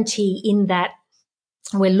 Sovereignty in that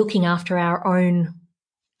we're looking after our own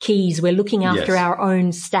keys. We're looking after our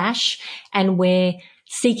own stash, and we're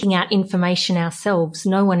seeking out information ourselves.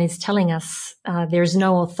 No one is telling us. There is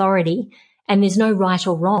no authority. And there's no right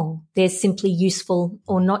or wrong. There's simply useful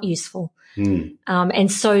or not useful.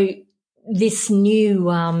 And so this new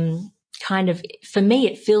kind of, for me,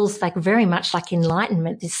 it feels like very much like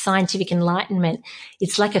enlightenment, this scientific enlightenment.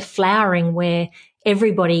 It's like a flowering where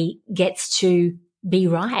everybody gets to be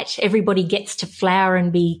right. Everybody gets to flower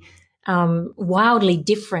and be wildly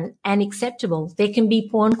different and acceptable. There can be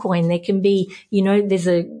pawn coin. There can be, there's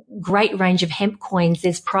a great range of hemp coins.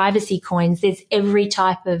 There's privacy coins. There's every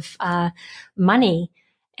type of money,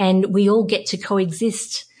 and we all get to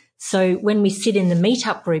coexist. So when we sit in the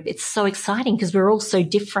meetup group, it's so exciting because we're all so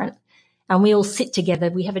different, and we all sit together.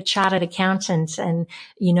 We have a chartered accountant, and,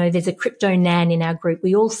 there's a crypto nan in our group.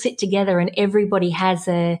 We all sit together, and everybody has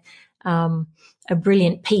a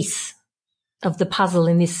brilliant piece of the puzzle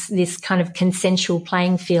in this kind of consensual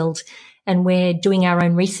playing field. And we're doing our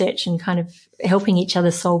own research and kind of helping each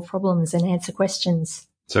other solve problems and answer questions.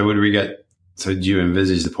 So do you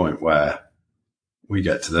envisage the point where we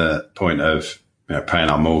get to the point of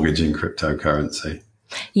paying our mortgage in cryptocurrency?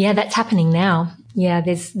 Yeah, that's happening now. Yeah,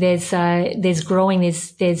 there's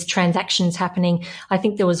transactions happening. I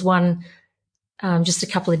think there was one just a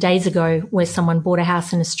couple of days ago where someone bought a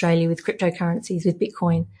house in Australia with cryptocurrencies, with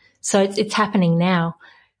Bitcoin. So it's happening now.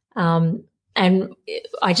 And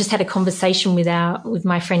I just had a conversation with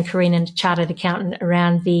my friend Karina, a chartered accountant,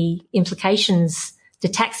 around the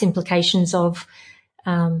tax implications of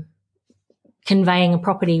conveying a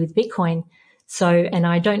property with Bitcoin. So, and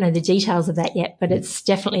I don't know the details of that yet, but it's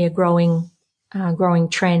definitely a growing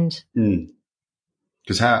trend.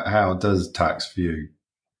 Because how does tax view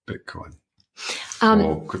Bitcoin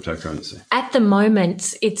or cryptocurrency? At the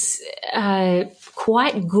moment, it's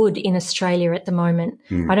quite good in Australia at the moment.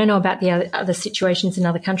 I don't know about the other situations in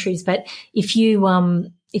other countries, but if you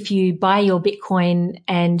buy your Bitcoin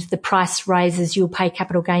and the price rises, you'll pay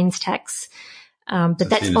capital gains tax. But so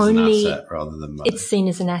that's only an asset rather than money. It's seen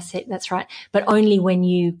as an asset. That's right. But only when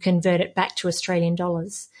you convert it back to Australian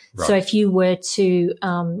dollars. Right. So if you were to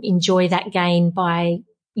enjoy that gain by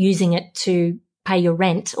using it to pay your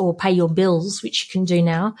rent or pay your bills, which you can do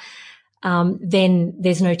now, then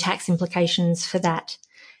there's no tax implications for that.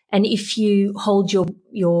 And if you hold your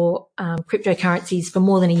cryptocurrencies for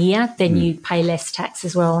more than a year, then you pay less tax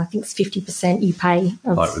as well. I think it's 50% you pay.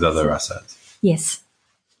 Like with other assets? Yes.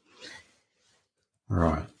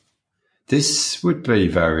 Right. This would be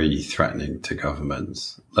very threatening to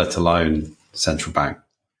governments, let alone central bank.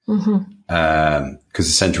 Because the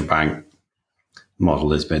central bank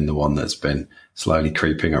model has been the one that's been slowly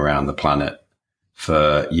creeping around the planet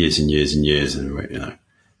for years and years and years. And,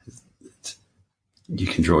 you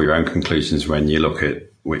can draw your own conclusions when you look at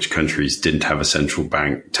which countries didn't have a central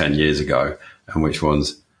bank 10 years ago and which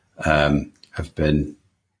ones have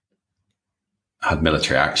had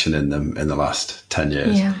military action in them in the last 10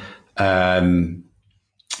 years. Yeah.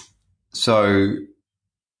 So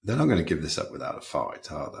they're not going to give this up without a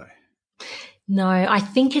fight, are they? No, I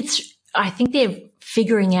think they're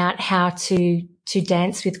figuring out how to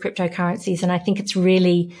dance with cryptocurrencies, and I think it's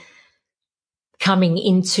really coming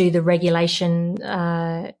into the regulation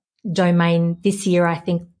domain this year. I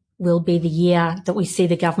think will be the year that we see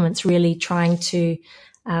the governments really trying to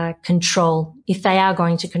control, if they are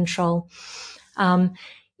going to control.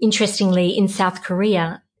 Interestingly, in South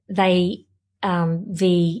Korea, the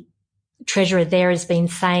treasurer there has been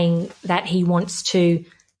saying that he wants to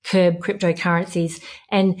curb cryptocurrencies,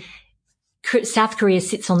 and South Korea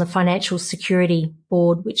sits on the Financial Security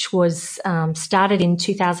Board, which was started in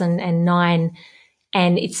 2009,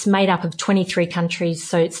 and it's made up of 23 countries.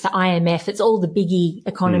 So it's the IMF. It's all the biggie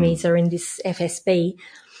economies are in this FSB.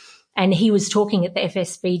 And he was talking at the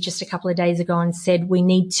FSB just a couple of days ago and said we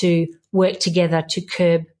need to work together to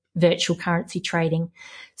curb virtual currency trading.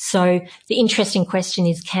 So the interesting question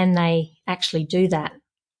is, can they actually do that?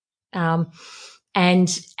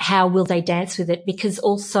 And how will they dance with it? Because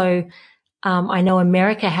also I know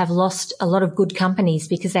America have lost a lot of good companies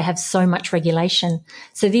because they have so much regulation.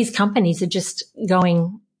 So these companies are just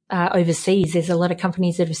going overseas. There's a lot of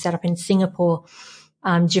companies that have set up in Singapore.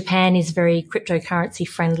 Japan is very cryptocurrency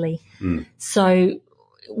friendly. So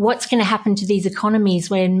what's going to happen to these economies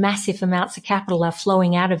when massive amounts of capital are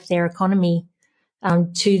flowing out of their economy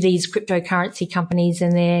to these cryptocurrency companies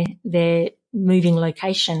and their moving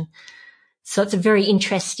location? So it's a very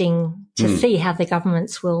interesting to see how the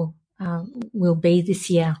governments will be this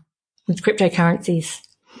year with cryptocurrencies.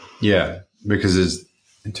 Yeah, because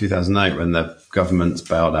in 2008 when the governments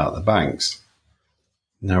bailed out the banks,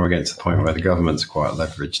 now we're getting to the point where the governments are quite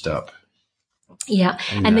leveraged up. Yeah,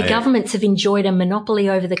 and the governments have enjoyed a monopoly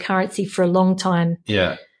over the currency for a long time.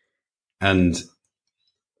 Yeah, and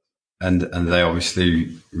they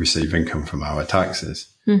obviously receive income from our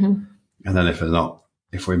taxes. And then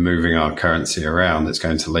if we're moving our currency around, it's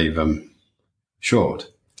going to leave them short.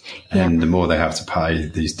 And the more they have to pay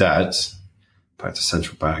these debts back to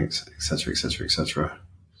central banks, et cetera, et cetera, et cetera.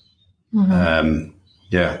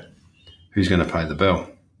 Who's going to pay the bill?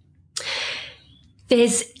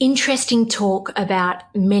 There's interesting talk about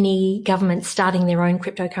many governments starting their own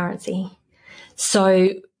cryptocurrency. So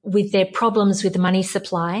with their problems with the money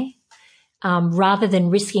supply, rather than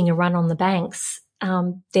risking a run on the banks,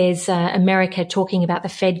 there's America talking about the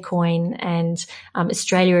Fed coin, and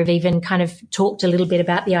Australia have even kind of talked a little bit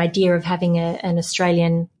about the idea of having an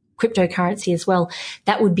Australian cryptocurrency as well.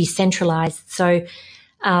 That would be centralized. So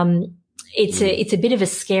it's a bit of a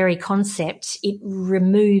scary concept. It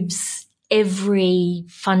removes every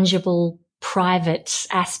fungible private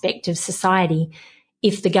aspect of society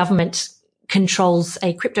if the government controls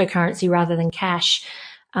a cryptocurrency rather than cash.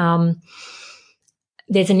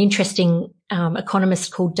 There's an interesting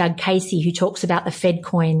economist called Doug Casey who talks about the Fed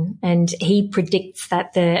coin, and he predicts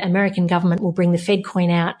that the American government will bring the Fed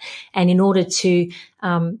coin out, and in order to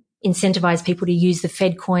incentivize people to use the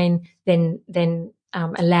Fed coin, then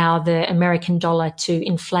allow the American dollar to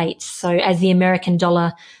inflate. So as the American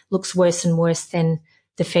dollar looks worse and worse, then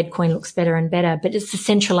the Fed coin looks better and better. But it's a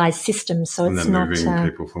centralized system, so and it's then not moving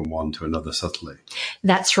people from one to another subtly.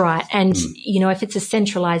 That's right. And if it's a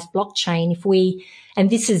centralized blockchain, and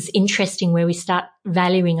this is interesting where we start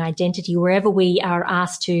valuing identity, wherever we are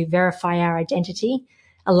asked to verify our identity,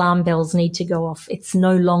 alarm bells need to go off. It's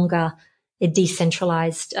no longer a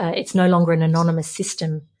decentralized, it's no longer an anonymous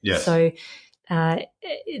system. Yes. So our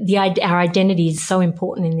identity is so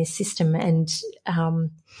important in this system. And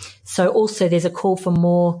so also there's a call for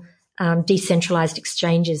more decentralized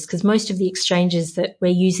exchanges, because most of the exchanges that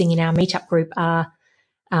we're using in our meetup group are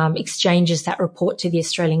exchanges that report to the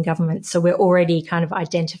Australian government. So we're already kind of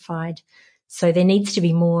identified. So there needs to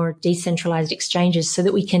be more decentralized exchanges so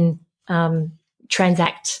that we can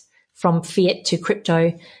transact from fiat to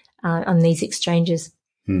crypto on these exchanges.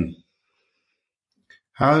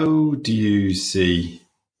 How do you see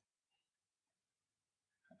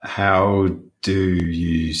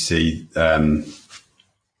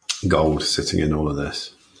gold sitting in all of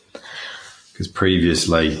this? Because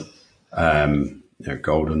previously,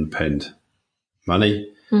 gold underpinned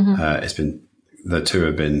money. It's been, the two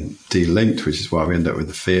have been delinked, which is why we end up with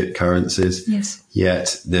the fiat currencies. Yes.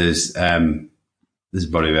 Yet there's a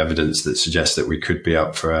body of evidence that suggests that we could be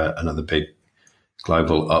up for another big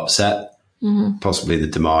global upset, possibly the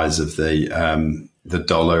demise of the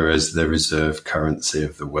dollar as the reserve currency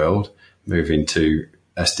of the world, moving to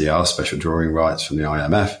SDR, special drawing rights from the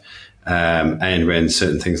IMF. And when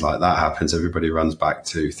certain things like that happens, everybody runs back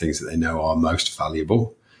to things that they know are most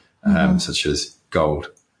valuable, such as gold.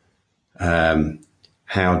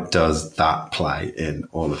 How does that play in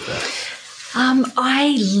all of this?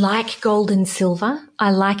 I like gold and silver.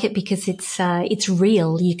 I like it because it's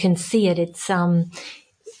real. You can see it.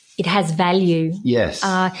 It has value. Yes.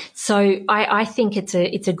 So I think it's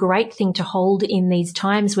a great thing to hold in these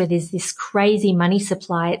times where there's this crazy money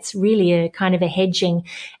supply. It's really a kind of a hedging.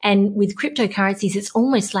 And with cryptocurrencies, it's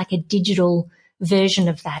almost like a digital version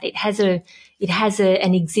of that. It has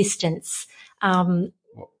an existence.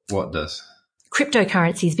 What does?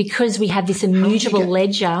 Cryptocurrencies, because we have this immutable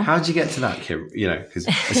ledger. How did you get to that, Kim? Because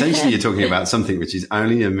essentially you're talking about something which is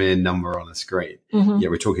only a mere number on a screen. Yeah,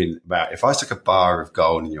 we're talking about, if I stuck a bar of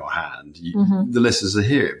gold in your hand, the listeners will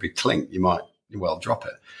hear it, it'd be clink. You might well drop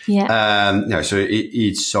it. Yeah. So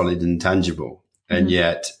it's solid and tangible. And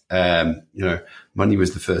yet, money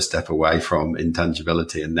was the first step away from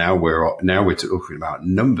intangibility. And now we're talking about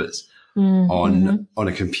numbers on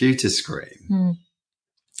a computer screen.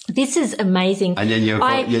 This is amazing. And then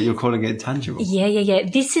you're calling it tangible. Yeah.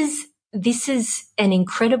 This is an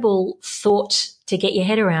incredible thought to get your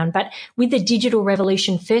head around. But with the digital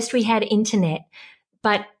revolution, first we had internet,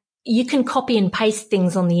 but you can copy and paste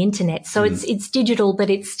things on the internet. So it's digital, but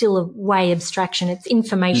it's still a way abstraction. It's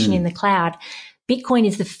information in the cloud. Bitcoin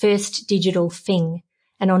is the first digital thing.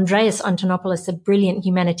 And Andreas Antonopoulos, a brilliant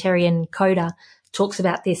humanitarian coder, talks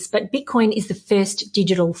about this, but Bitcoin is the first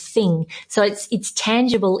digital thing. So it's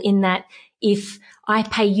tangible in that if I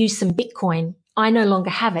pay you some Bitcoin, I no longer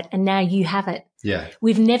have it and now you have it. Yeah.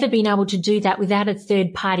 We've never been able to do that without a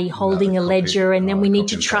third party holding a ledger, and then we need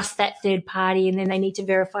to trust that third party, and then they need to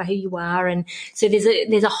verify who you are. And so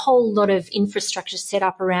there's a whole lot of infrastructure set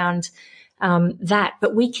up around that,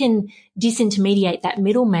 but we can disintermediate that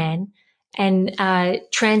middleman and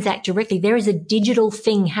transact directly. There is a digital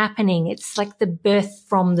thing happening. It's like the birth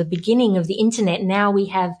from the beginning of the internet. Now we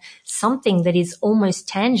have something that is almost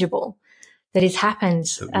tangible that has happened.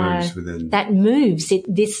 That moves.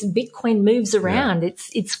 This Bitcoin moves around. Yeah.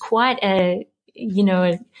 It's quite an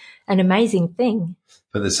amazing thing.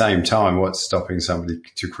 But at the same time, what's stopping somebody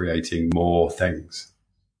to creating more things?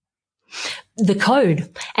 The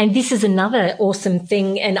code. And this is another awesome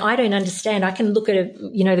thing. And I don't understand. I can look at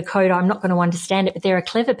the code. I'm not going to understand it, but there are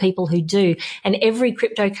clever people who do. And every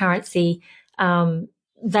cryptocurrency,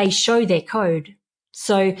 they show their code.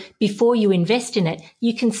 So before you invest in it,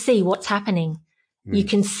 you can see what's happening. You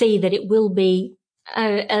can see that it will be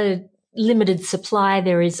a limited supply.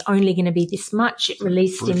 There is only going to be this much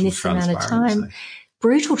released in this amount of time.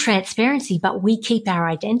 Brutal transparency, but we keep our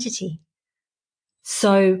identity.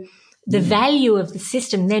 So the value of the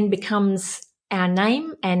system then becomes our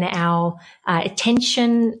name and our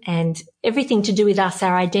attention, and everything to do with us,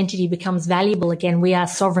 our identity becomes valuable again. We are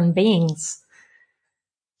sovereign beings.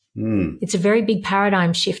 It's a very big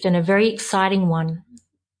paradigm shift and a very exciting one.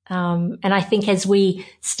 And I think as we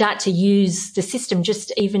start to use the system,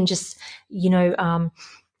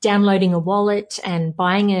 downloading a wallet and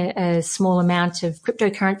buying a small amount of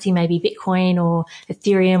cryptocurrency, maybe Bitcoin or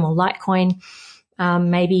Ethereum or Litecoin,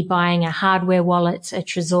 maybe buying a hardware wallet, a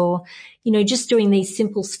Trezor, just doing these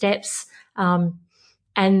simple steps.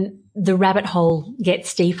 And the rabbit hole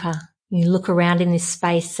gets deeper. You look around in this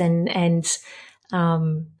space and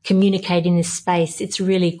communicate in this space. It's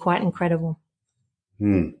really quite incredible.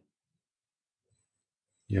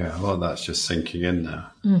 Yeah, well, that's just sinking in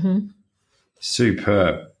now. Mm-hmm.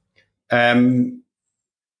 Superb.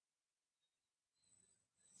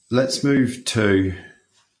 Let's move to,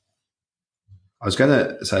 I was going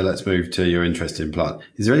to say, let's move to your interest in plant.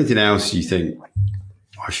 Is there anything else you think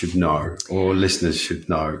I should know or listeners should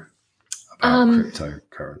know about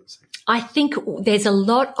cryptocurrency? I think there's a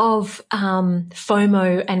lot of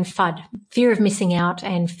FOMO and FUD, fear of missing out,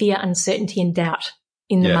 and fear, uncertainty and doubt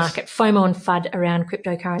in the market, FOMO and FUD around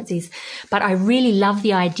cryptocurrencies. But I really love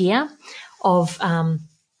the idea of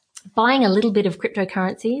buying a little bit of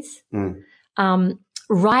cryptocurrencies,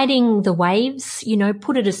 riding the waves,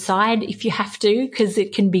 put it aside if you have to, because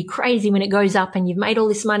it can be crazy when it goes up and you've made all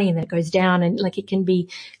this money and then it goes down, and it can be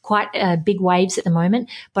quite big waves at the moment.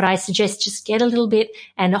 But I suggest just get a little bit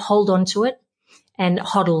and hold on to it and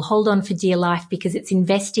hold on for dear life, because it's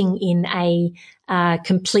investing in a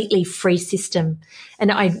completely free system.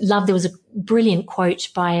 And I love, there was a brilliant quote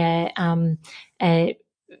by a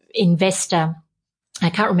investor. I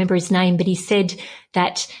can't remember his name, but he said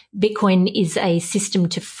that Bitcoin is a system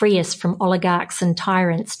to free us from oligarchs and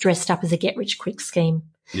tyrants dressed up as a get-rich-quick scheme.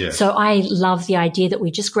 Yes. So I love the idea that we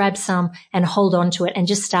just grab some and hold on to it and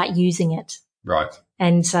just start using it. Right.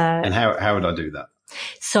 And how would I do that?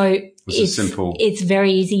 So it's simple. It's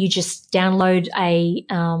very easy. You just download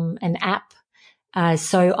an app.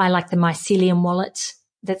 So I like the Mycelium wallet.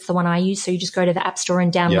 That's the one I use. So you just go to the App Store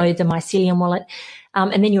and download the Mycelium wallet,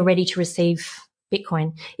 and then you're ready to receive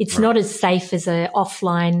Bitcoin. It's not as safe as an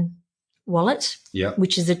offline wallet,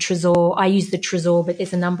 which is a Trezor. I use the Trezor, but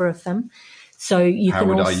there's a number of them. So you can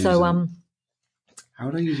also how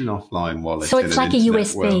would I use an offline wallet? So it's like a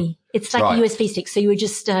USB. World? It's like a USB stick. So you would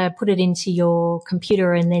just put it into your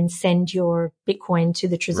computer and then send your Bitcoin to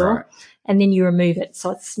the Trezor, and then you remove it. So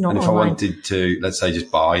it's not online. And if I wanted to, let's say, just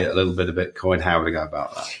buy a little bit of Bitcoin, how would I go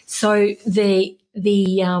about that? So the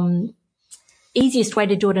easiest way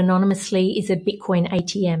to do it anonymously is a Bitcoin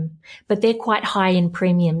ATM, but they're quite high in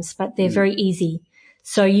premiums, but they're very easy.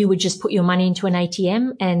 So you would just put your money into an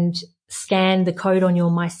ATM and scan the code on your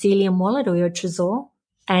Mycelium wallet or your Trezor,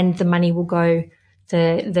 and the money will go,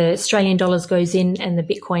 the Australian dollars goes in and the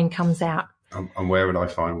Bitcoin comes out. And where would I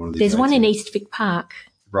find one of these? There's ATMs? One in East Vic Park.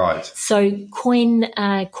 Right. So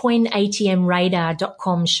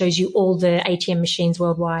coinatmradar.com shows you all the ATM machines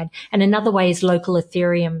worldwide. And another way is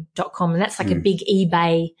localethereum.com. And that's like a big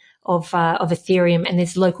eBay of Ethereum. And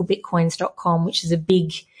there's localbitcoins.com, which is a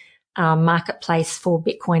big marketplace for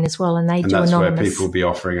Bitcoin as well. And they do anonymous. And that's where people will be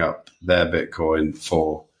offering up their Bitcoin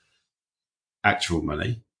for actual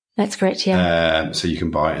money. That's correct, yeah. So you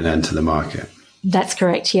can buy it and enter the market. That's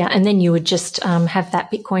correct, yeah. And then you would just have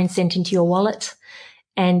that Bitcoin sent into your wallet,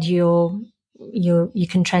 and you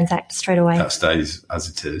can transact straight away. That stays as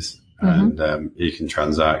it is, and you can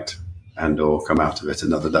transact and or come out of it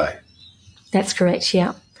another day. That's correct,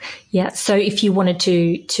 yeah. Yeah, so if you wanted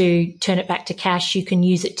to turn it back to cash, you can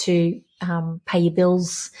use it to pay your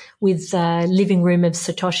bills with Living Room of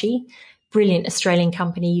Satoshi. Brilliant Australian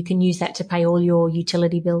company. You can use that to pay all your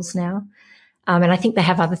utility bills now. And I think they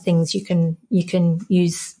have other things you can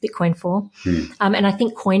use Bitcoin for. And I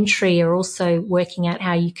think Cointree are also working out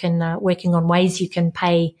how you can, working on ways you can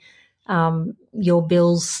pay your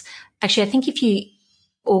bills. Actually, I think if you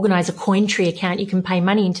organize a Cointree account, you can pay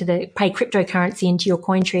cryptocurrency into your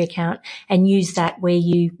Cointree account and use that where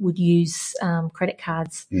you would use credit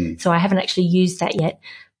cards. So I haven't actually used that yet.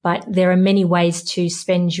 But there are many ways to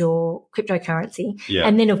spend your cryptocurrency. Yeah.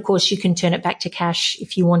 And then, of course, you can turn it back to cash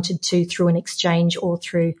if you wanted to through an exchange or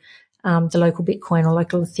through the local Bitcoin or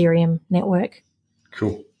local Ethereum network.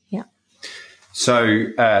 Cool. Yeah. So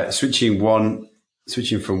switching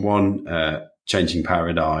from one changing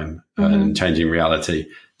paradigm and changing reality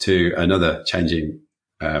to another changing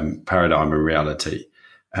paradigm and reality.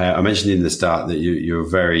 I mentioned in the start that you're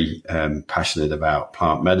very passionate about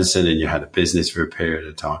plant medicine, and you had a business for a period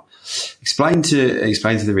of time. Explain to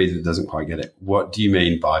the reader that doesn't quite get it. What do you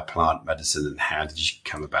mean by plant medicine, and how did you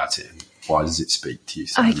come about it, and why does it speak to you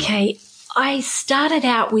so much? Okay. I started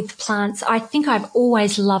out with plants. I think I've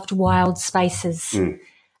always loved wild spaces. And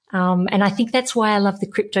I think that's why I love the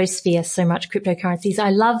cryptosphere so much, cryptocurrencies.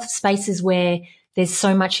 I love spaces where there's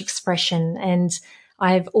so much expression, and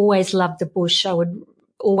I've always loved the bush. I would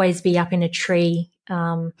always be up in a tree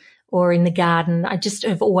or in the garden. I just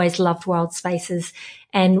have always loved wild spaces.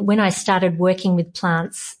 And when I started working with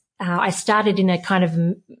plants, I started in a kind of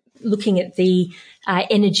looking at the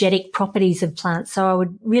energetic properties of plants. So I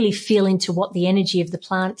would really feel into what the energy of the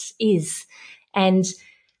plant is. And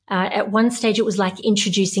at one stage it was like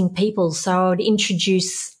introducing people. So I would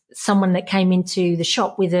introduce someone that came into the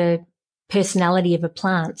shop with a personality of a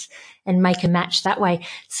plant and make a match that way.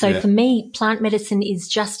 So for me, plant medicine is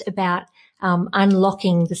just about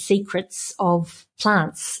unlocking the secrets of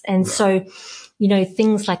plants. And so, you know,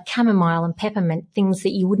 things like chamomile and peppermint, things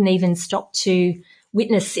that you wouldn't even stop to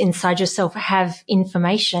witness inside yourself, have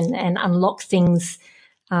information and unlock things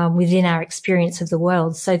within our experience of the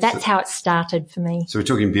world. So that's how it started for me. So we're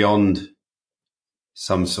talking beyond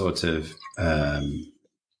some sort of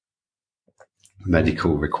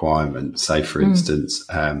medical requirement, say for instance,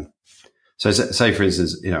 say for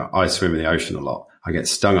instance, you know, I swim in the ocean a lot. I get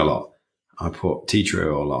stung a lot. I put tea tree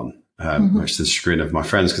oil on, which is the chagrin of my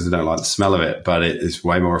friends because they don't like the smell of it, but it is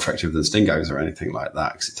way more effective than Stingos or anything like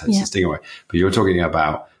that because it takes the sting away. But you're talking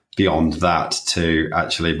about beyond that to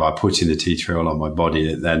actually by putting the tea tree oil on my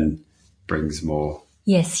body, it then brings more.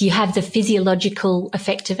 Yes, you have the physiological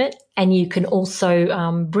effect of it, and you can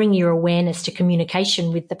also bring your awareness to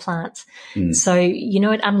communication with the plant. So, you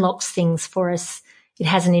know, it unlocks things for us. It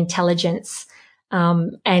has an intelligence.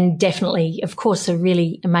 And definitely, of course, a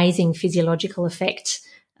really amazing physiological effect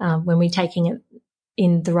when we're taking it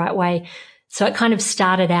in the right way. So it kind of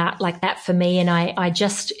started out like that for me, and I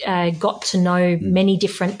just got to know many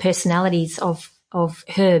different personalities of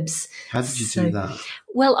herbs. How did you do that?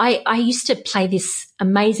 Well, I used to play this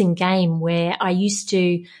amazing game where I used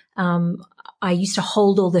to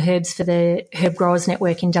hold all the herbs for the Herb Growers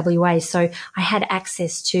Network in WA. So I had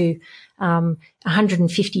access to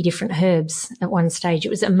 150 different herbs at one stage. It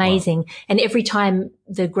was amazing. Wow. And every time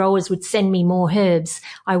the growers would send me more herbs,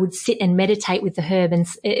 I would sit and meditate with the herb. And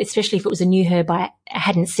especially if it was a new herb I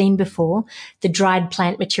hadn't seen before, the dried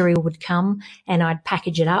plant material would come and I'd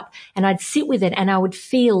package it up and I'd sit with it and I would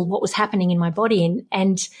feel what was happening in my body.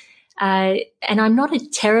 And I'm not a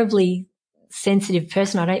terribly sensitive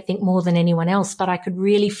person, I don't think, more than anyone else, but I could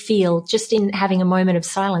really feel just in having a moment of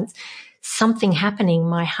silence something happening,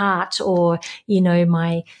 my heart or, you know,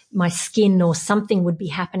 my skin or something would be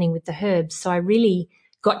happening with the herbs. So I really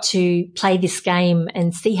got to play this game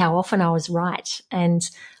and see how often I was right. And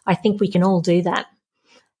I think we can all do that,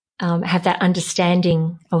 have that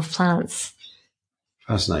understanding of plants.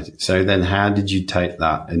 Fascinating. So then how did you take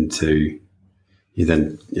that into, you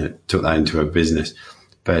then took that into a business,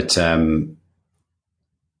 but how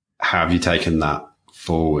have you taken that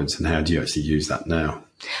forwards and how do you actually use that now?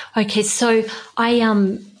 Okay, so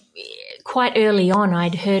I quite early on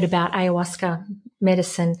I'd heard about ayahuasca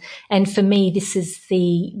medicine, and for me this is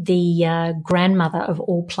the grandmother of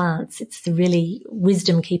all plants. It's the really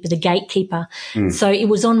wisdom keeper, the gatekeeper. So it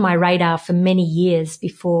was on my radar for many years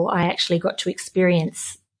before I actually got to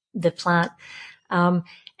experience the plant.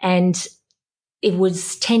 And it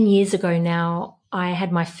was 10 years ago now. I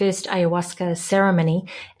had my first ayahuasca ceremony,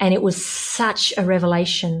 and it was such a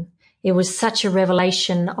revelation. It was such a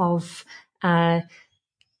revelation of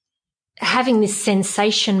having this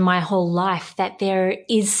sensation my whole life that there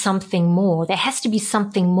is something more. There has to be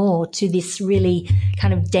something more to this really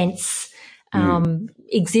kind of dense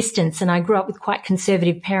existence. And I grew up with quite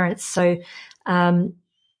conservative parents. So I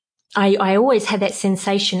always had that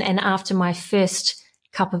sensation. And after my first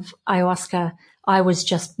cup of ayahuasca, I was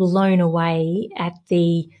just blown away at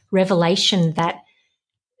the revelation that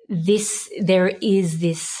there is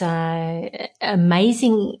this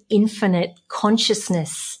amazing infinite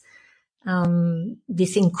consciousness,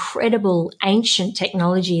 this incredible ancient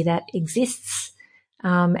technology that exists.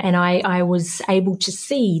 And I was able to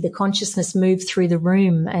see the consciousness move through the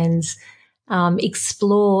room and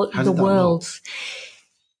explore the world.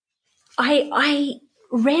 I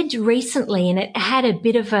read recently, and it had a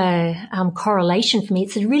bit of a correlation for me.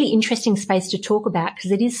 It's a really interesting space to talk about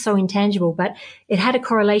because it is so intangible, but it had a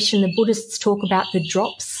correlation. The Buddhists talk about the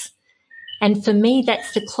drops. And for me,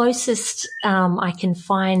 that's the closest I can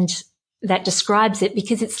find that describes it,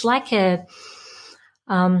 because it's like a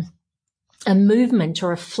movement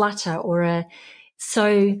or a flutter or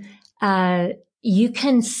you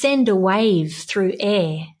can send a wave through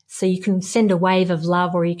air. So you can send a wave of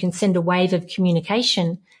love or you can send a wave of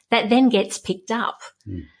communication that then gets picked up.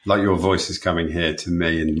 Like your voice is coming here to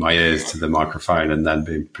me and my ears to the microphone and then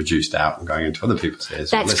being produced out and going into other people's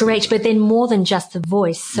ears. That's correct. But then more than just the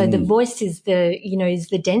voice. So the voice is is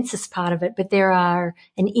the densest part of it, but there are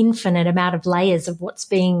an infinite amount of layers of what's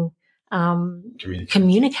being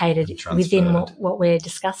communicated within what we're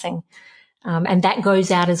discussing. And that goes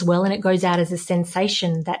out as well, and it goes out as a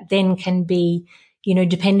sensation that then can be,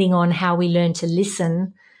 depending on how we learn to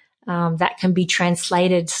listen, that can be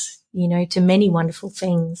translated, to many wonderful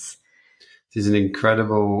things. It is an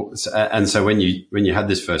incredible, and so when you had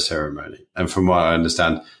this first ceremony, and from what I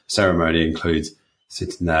understand, ceremony includes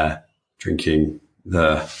sitting there drinking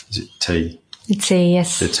tea. The tea,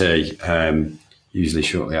 yes. The tea, usually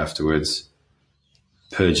shortly afterwards,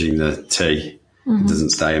 purging the tea. It doesn't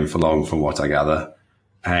stay in for long, from what I gather.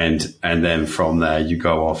 And then from there, you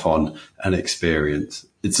go off on an experience.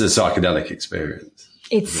 It's a psychedelic experience.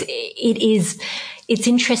 It is. It's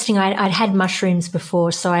interesting. I'd had mushrooms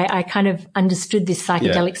before, so I kind of understood this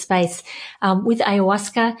psychedelic space. With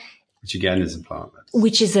ayahuasca, which again is a plant medicine.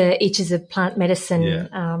 Which is a plant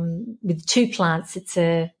medicine with two plants. It's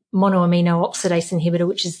a monoamino oxidase inhibitor,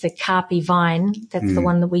 which is the Carpi vine. That's the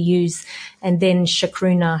one that we use. And then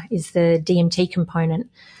chacruna is the DMT component.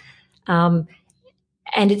 And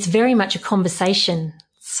it's very much a conversation.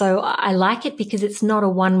 So I like it because it's not a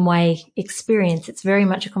one-way experience. It's very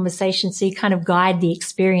much a conversation. So you kind of guide the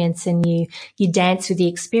experience and you dance with the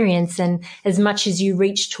experience. And as much as you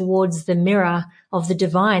reach towards the mirror of the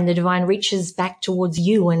divine reaches back towards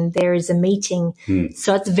you, and there is a meeting.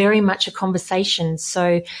 So it's very much a conversation.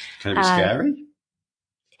 So can it be scary?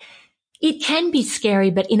 It can be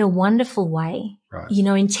scary, but in a wonderful way. Right.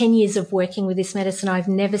 In 10 years of working with this medicine, I've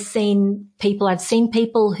seen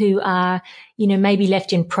people who are, maybe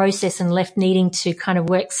left in process and left needing to kind of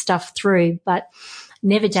work stuff through, but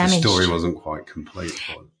never damaged. The story wasn't quite complete.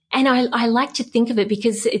 And I like to think of it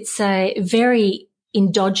because it's a very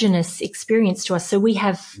endogenous experience to us. So we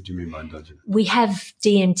have. What do you mean by endogenous? We have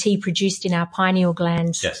DMT produced in our pineal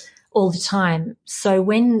gland all the time. So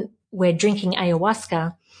when we're drinking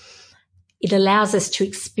ayahuasca, it allows us to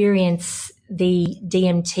experience the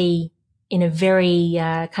DMT in a very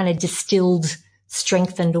kind of distilled,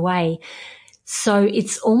 strengthened way. So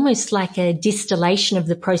it's almost like a distillation of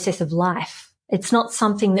the process of life. It's not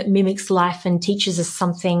something that mimics life and teaches us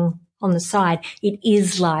something on the side. It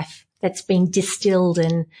is life that's been distilled,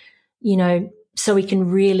 and, so we can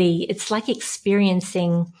really, it's like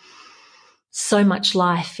experiencing so much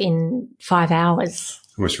life in 5 hours.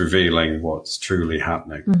 Almost revealing what's truly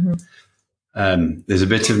happening. There's a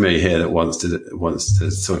bit of me here that wants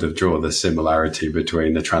to sort of draw the similarity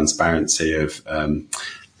between the transparency of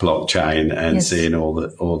blockchain and seeing all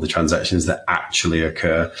the transactions that actually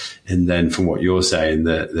occur, and then from what you're saying,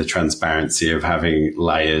 the transparency of having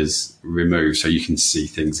layers removed so you can see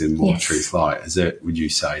things in more truth light. Would you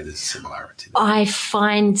say there's a similarity there? I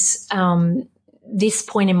find this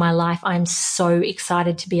point in my life, I'm so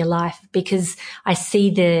excited to be alive because I see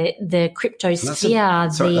the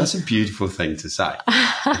cryptosphere. That's a beautiful thing to say.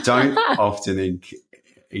 I don't often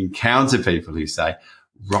encounter people who say,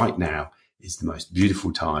 right now is the most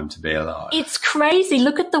beautiful time to be alive. It's crazy.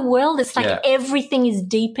 Look at the world. It's like everything is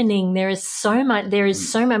deepening. There is so much.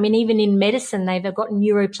 I mean, even in medicine, they've got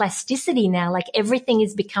neuroplasticity now. Like everything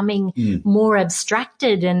is becoming more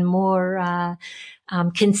abstracted and more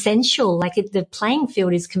consensual. Like the playing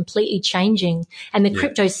field is completely changing. And the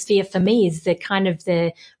cryptosphere for me is the kind of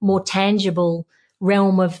the more tangible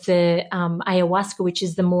realm of the ayahuasca, which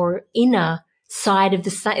is the more inner side of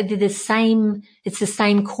it's the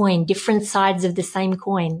same coin, different sides of the same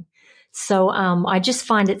coin. So I just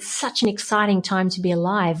find it such an exciting time to be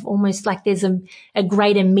alive, almost like there's a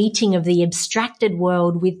greater meeting of the abstracted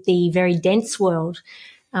world with the very dense world.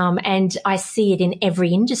 And I see it in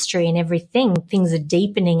every industry and everything. Things are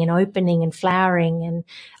deepening and opening and flowering. And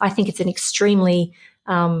I think it's an extremely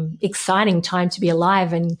exciting time to be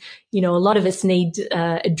alive. And, a lot of us need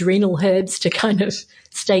adrenal herbs to kind of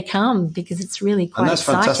stay calm because it's really quite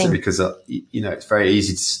exciting. And that's fantastic because, it's very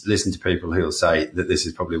easy to listen to people who'll say that this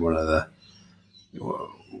is probably one of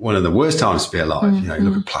the worst times to be alive. You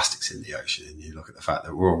look at plastics in the ocean and you look at the fact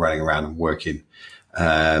that we're all running around and working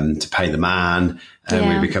to pay the man, and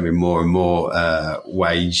we're becoming more and more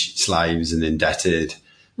wage slaves and indebted.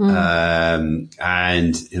 And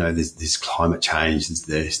there's climate change,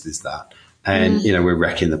 there's that, and we're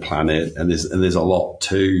wrecking the planet, and there's a lot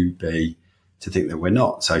to think that we're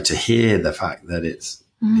not. So to hear the fact that it's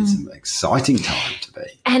an exciting time to be,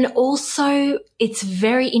 and also it's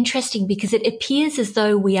very interesting because it appears as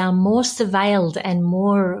though we are more surveilled and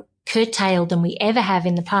more curtailed than we ever have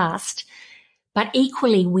in the past. But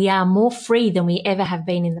equally, we are more free than we ever have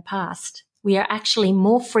been in the past. We are actually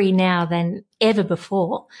more free now than ever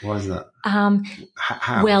before. Why is that?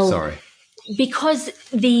 How? Well, sorry. Because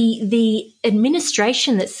the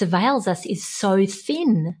administration that surveils us is so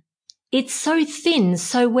thin. It's so thin.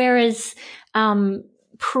 So whereas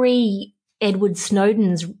pre Edward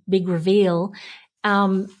Snowden's big reveal,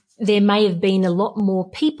 there may have been a lot more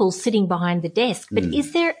people sitting behind the desk, but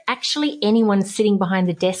is there actually anyone sitting behind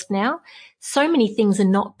the desk now? So many things are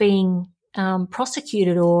not being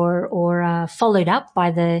prosecuted or followed up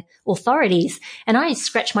by the authorities. And I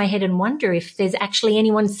scratch my head and wonder if there's actually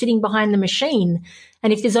anyone sitting behind the machine.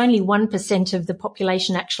 And if there's only 1% of the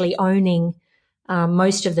population actually owning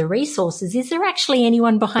most of the resources, is there actually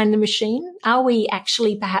anyone behind the machine? Are we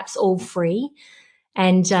actually perhaps all free?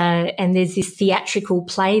 And there's this theatrical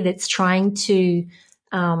play that's trying to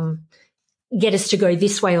get us to go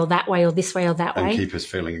this way or that way or this way or that way. And keep us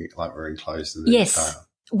feeling like we're enclosed in the yes.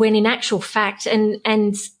 When in actual fact,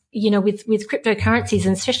 and you know, with cryptocurrencies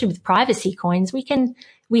and especially with privacy coins,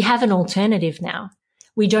 we have an alternative now.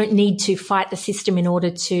 We don't need to fight the system in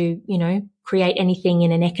order to, you know, create anything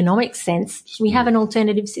in an economic sense. We have an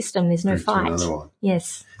alternative system. There's no fight. Another one.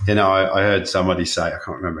 Yes. You know, I heard somebody say, I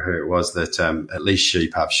can't remember who it was, that at least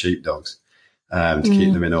sheep have sheepdogs to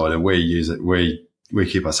keep them in order. We use it. We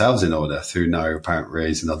keep ourselves in order through no apparent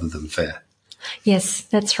reason other than fear. Yes,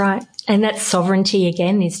 that's right. And that sovereignty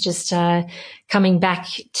again is just coming back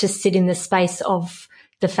to sit in the space of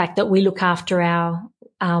the fact that we look after our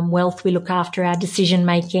wealth, we look after our decision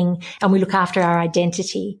making, and we look after our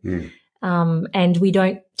identity. And we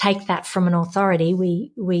don't take that from an authority.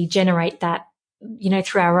 We generate that, you know,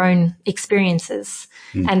 through our own experiences,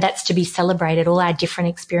 and that's to be celebrated. All our different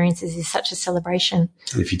experiences is such a celebration.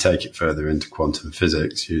 And if you take it further into quantum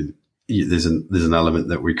physics, there's an element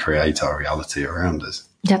that we create our reality around us.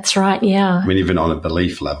 That's right. Yeah. I mean, even on a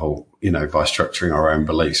belief level, you know, by structuring our own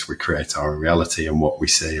beliefs, we create our own reality and what we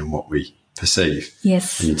see and what we perceive.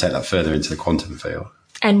 Yes. And you take that further into the quantum field.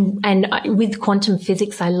 And with quantum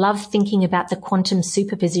physics, I love thinking about the quantum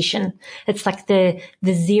superposition. It's like the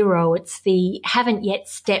zero. It's the haven't yet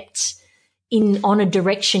stepped in on a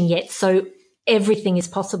direction yet. So everything is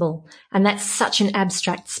possible. And that's such an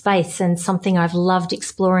abstract space, and something I've loved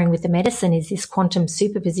exploring with the medicine is this quantum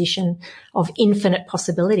superposition of infinite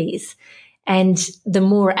possibilities. And the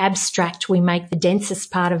more abstract we make the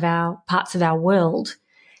densest parts of our world,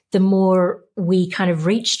 the more we kind of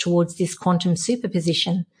reach towards this quantum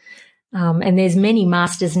superposition. And there's many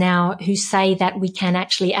masters now who say that we can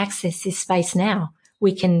actually access this space now.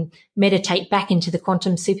 We can meditate back into the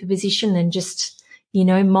quantum superposition and just, you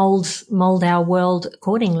know, mold our world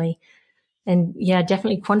accordingly. And yeah,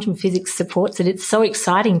 definitely quantum physics supports it. It's so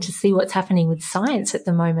exciting to see what's happening with science at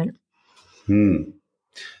the moment.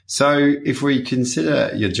 So if we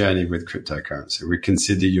consider your journey with cryptocurrency, we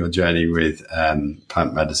consider your journey with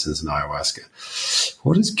plant medicines and ayahuasca,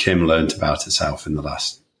 what has Kim learned about herself in the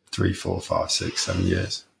last 3, 4, 5, 6, 7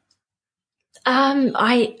 years?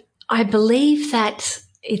 I believe that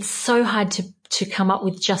it's so hard to come up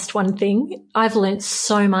with just one thing. I've learned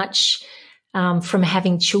so much from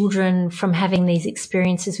having children, from having these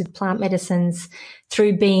experiences with plant medicines,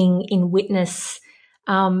 through being in witness,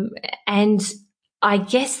 and I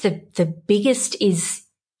guess the biggest is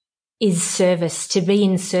service, to be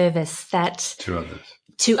in service, that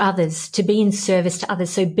to others, to be in service to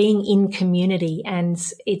others. So being in community, and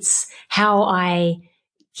it's how I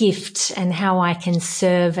gift and how I can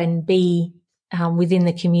serve and be within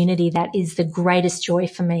the community that is the greatest joy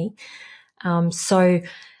for me. So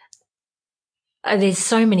there's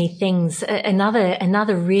so many things.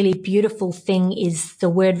 Another really beautiful thing is the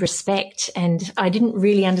word respect, and I didn't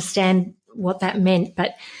really understand what that meant,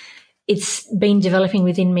 but it's been developing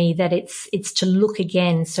within me that it's to look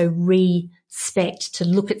again. So respect, to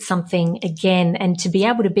look at something again, and to be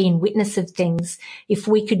able to be in witness of things. If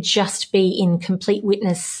we could just be in complete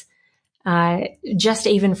witness, just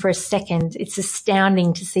even for a second, it's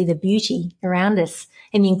astounding to see the beauty around us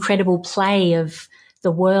and the incredible play of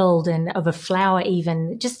the world and of a flower,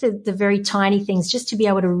 even just the very tiny things. Just to be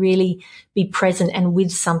able to really be present and with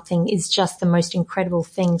something is just the most incredible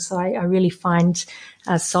thing. So I really find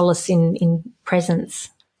solace in presence.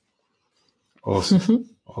 Awesome.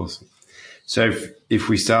 Awesome. So if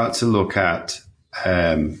we start to look at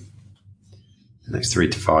the next 3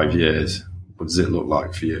 to 5 years, what does it look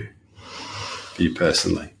like for you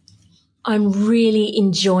personally? I'm really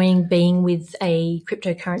enjoying being with a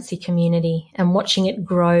cryptocurrency community and watching it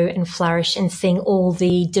grow and flourish and seeing all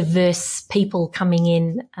the diverse people coming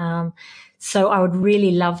in. So I would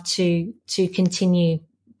really love to continue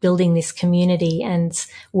building this community and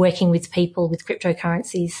working with people with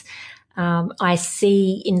cryptocurrencies. I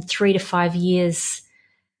see in 3 to 5 years,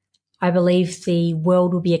 I believe the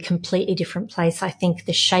world will be a completely different place. I think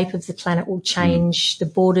the shape of the planet will change. The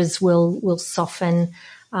borders will soften.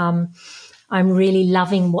 I'm really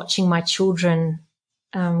loving watching my children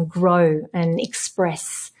grow and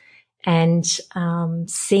express and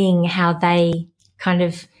seeing how they kind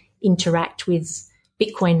of interact with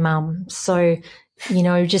Bitcoin Mum. So,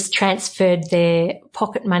 just transferred their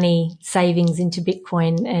pocket money savings into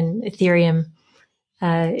Bitcoin and Ethereum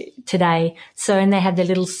today. So, and they have their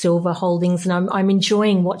little silver holdings, and I'm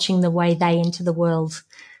enjoying watching the way they enter the world,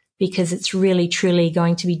 because it's really, truly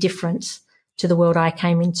going to be different to the world I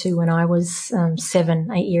came into when I was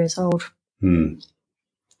 7, 8 years old.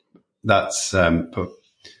 That's, but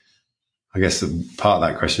I guess the part of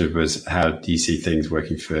that question was, how do you see things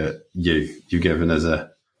working for you? You've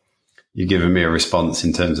given me a response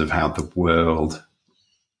in terms of how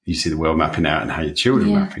you see the world mapping out and how your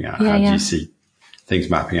children are mapping out. How do you see things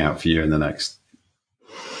mapping out for you in the next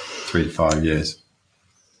 3 to 5 years?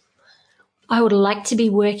 I would like to be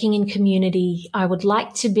working in community. I would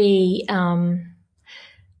like to be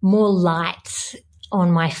more light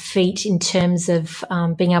on my feet in terms of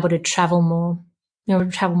being able to travel more,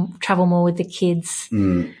 travel more with the kids.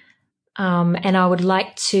 And I would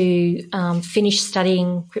like to finish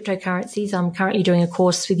studying cryptocurrencies. I'm currently doing a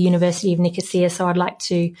course with the University of Nicosia, so I'd like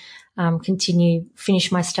to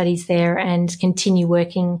finish my studies there and continue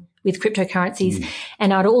working with cryptocurrencies.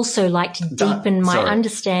 And I'd also like to deepen my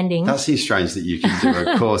understanding. That seems strange that you can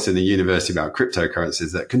do a course in the university about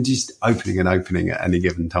cryptocurrencies that can just opening at any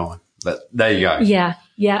given time. But there you go.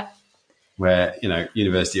 Yeah. Where,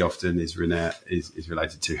 university often is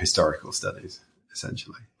related to historical studies,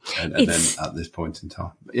 essentially. And then at this point in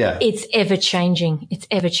time. But it's ever changing.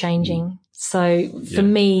 So for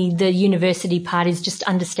me, the university part is just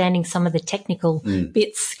understanding some of the technical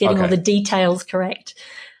bits, getting all the details correct.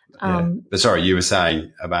 But sorry, you were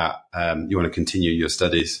saying about you want to continue your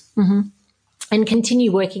studies. And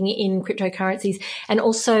continue working in cryptocurrencies. And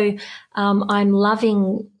also I'm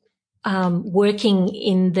loving working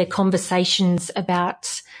in the conversations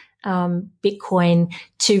about Bitcoin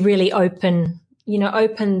to really open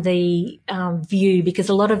the view, because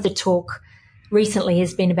a lot of the talk recently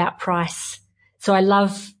has been about price. So I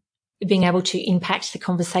love being able to impact the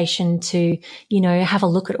conversation to, have a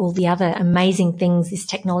look at all the other amazing things this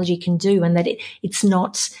technology can do, and that it's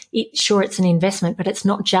an investment, but it's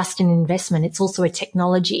not just an investment. It's also a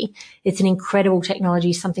technology. It's an incredible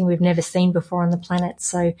technology, something we've never seen before on the planet.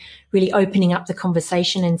 So really opening up the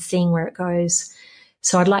conversation and seeing where it goes.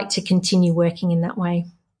 So I'd like to continue working in that way.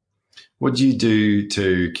 What do you do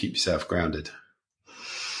to keep yourself grounded?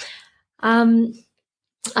 I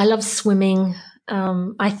love swimming.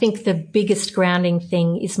 I think the biggest grounding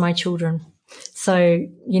thing is my children. So,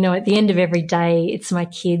 at the end of every day, it's my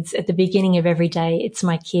kids. At the beginning of every day, it's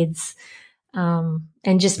my kids.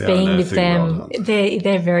 And just being with them,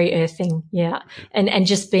 they're very earthing. Yeah. And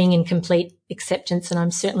just being in complete acceptance. And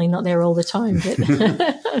I'm certainly not there all the time, but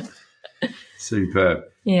Superb.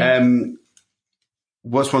 Yeah.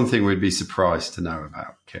 What's one thing we'd be surprised to know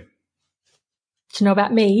about Kim? To know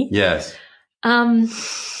about me? Yes.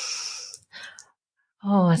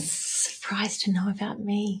 Surprised to know about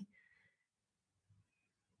me.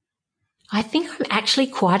 I think I'm actually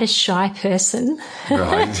quite a shy person.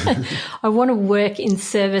 Right. I want to work in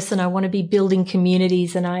service and I want to be building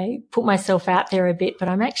communities, and I put myself out there a bit, but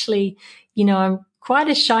I'm actually, I'm quite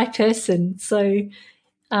a shy person. So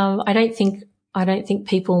I don't think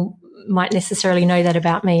people might necessarily know that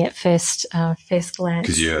about me at first glance.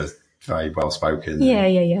 Because you're very well spoken.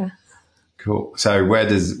 Yeah. Cool. So where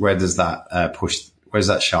does that push? Where's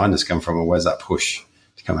that shyness come from, or where's that push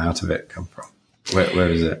to come out of it come from? Where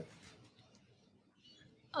is it?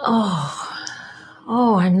 Oh,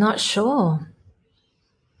 I'm not sure.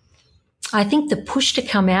 I think the push to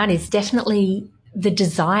come out is definitely the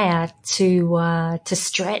desire to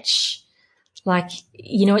stretch. Like,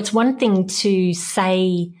 it's one thing to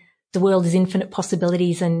say the world is infinite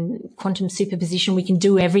possibilities and quantum superposition. We can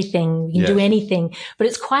do everything. We can do anything. But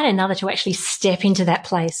it's quite another to actually step into that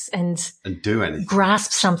place and do anything.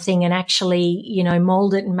 Grasp something and actually,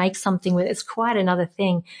 mold it and make something with it. It's quite another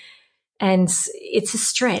thing. And it's a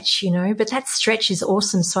stretch, but that stretch is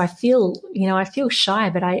awesome. So I feel shy,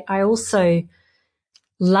 but I also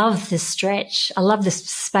love the stretch. I love the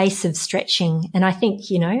space of stretching. And I think,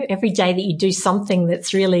 every day that you do something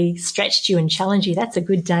that's really stretched you and challenged you, that's a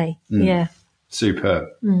good day. Yeah. Superb.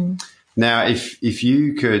 Now, if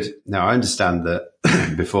you could, now I understand that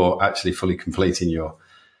before actually fully completing your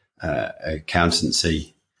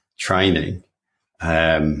accountancy training,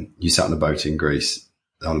 you sat on a boat in Greece,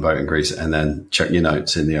 and then checked your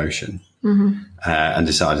notes in the ocean and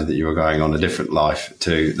decided that you were going on a different life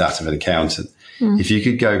to that of an accountant. If you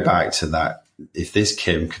could go back to that, if this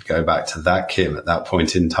Kim could go back to that Kim at that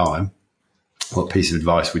point in time, what piece of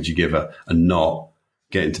advice would you give her, and not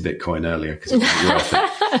get into Bitcoin earlier because it wasn't worth it?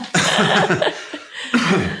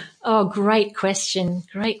 Oh, great question.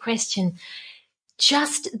 Great question.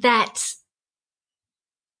 Just that,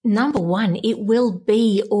 number one, it will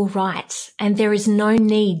be all right. And there is no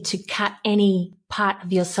need to cut any part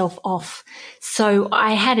of yourself off. So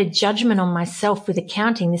I had a judgment on myself with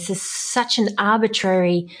accounting. This is such an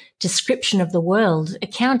arbitrary description of the world.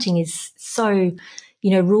 Accounting is so,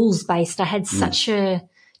 rules based. I had such a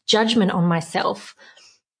judgment on myself.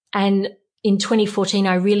 And in 2014,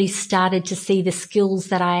 I really started to see the skills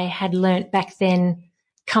that I had learnt back then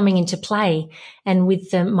coming into play. And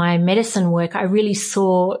with my medicine work, I really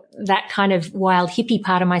saw that kind of wild hippie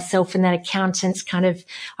part of myself, and that accountants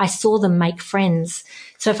I saw them make friends.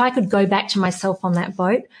 So if I could go back to myself on that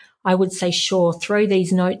boat, I would say, sure, throw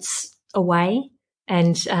these notes away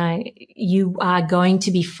and you are going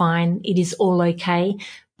to be fine. It is all okay,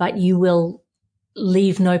 but you will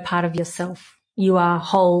leave no part of yourself. You are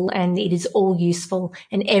whole, and it is all useful,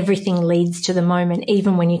 and everything leads to the moment,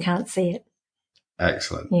 even when you can't see it.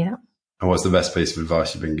 Excellent. Yeah. And what's the best piece of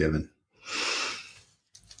advice you've been given?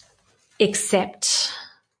 Accept.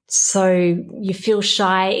 So you feel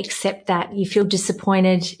shy, accept that. You feel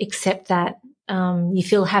disappointed, accept that. You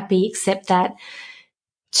feel happy, accept that.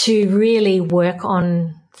 To really work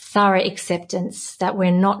on thorough acceptance, that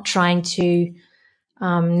we're not trying to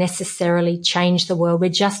necessarily change the world. We're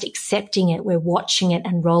just accepting it. We're watching it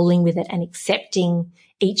and rolling with it and accepting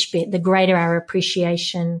each bit. The greater our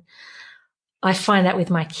appreciation. I find that with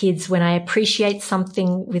my kids. When I appreciate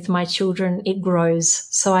something with my children, it grows.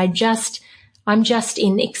 So I'm just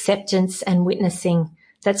in acceptance and witnessing.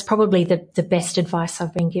 That's probably the best advice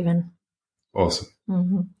I've been given. Awesome.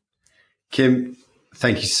 Mm-hmm. Kim,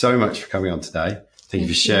 thank you so much for coming on today. Thank you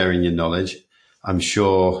for sharing your knowledge. I'm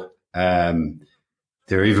sure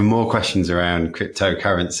there are even more questions around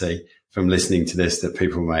cryptocurrency from listening to this that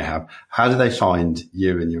people may have. How do they find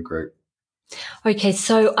you and your group? Okay,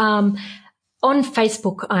 so on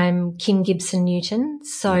Facebook, I'm Kim Gibson Newton.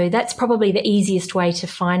 So that's probably the easiest way to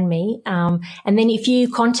find me. And then if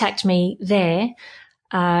you contact me there,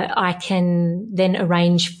 I can then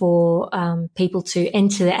arrange for people to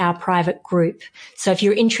enter our private group. So if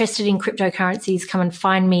you're interested in cryptocurrencies, come and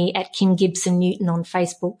find me at Kim Gibson Newton on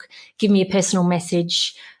Facebook. Give me a personal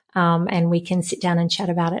message, and we can sit down and chat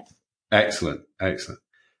about it. Excellent. Excellent.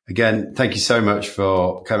 Again, thank you so much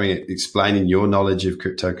for coming and explaining your knowledge of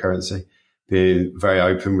cryptocurrency, being very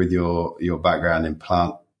open with your background in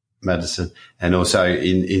plant medicine, and also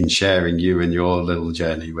in sharing you and your little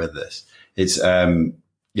journey with us. It's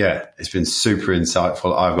been super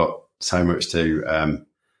insightful. I've got so much to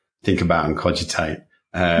think about and cogitate.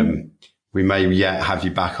 We may yet have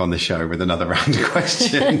you back on the show with another round of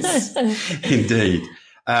questions. Indeed.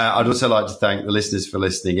 I'd also like to thank the listeners for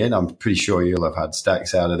listening in. I'm pretty sure you'll have had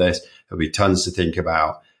stacks out of this. There'll be tons to think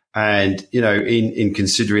about. And, in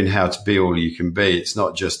considering how to be all you can be, it's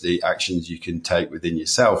not just the actions you can take within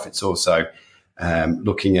yourself. It's also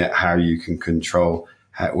looking at how you can control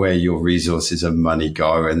where your resources and money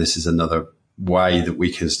go. And this is another way that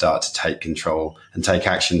we can start to take control and take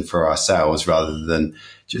action for ourselves, rather than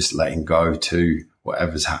just letting go to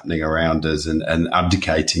whatever's happening around us and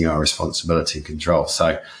abdicating our responsibility and control.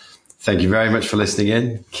 So thank you very much for listening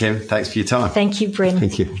in. Kim, thanks for your time. Thank you, Bryn.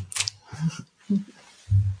 Thank you.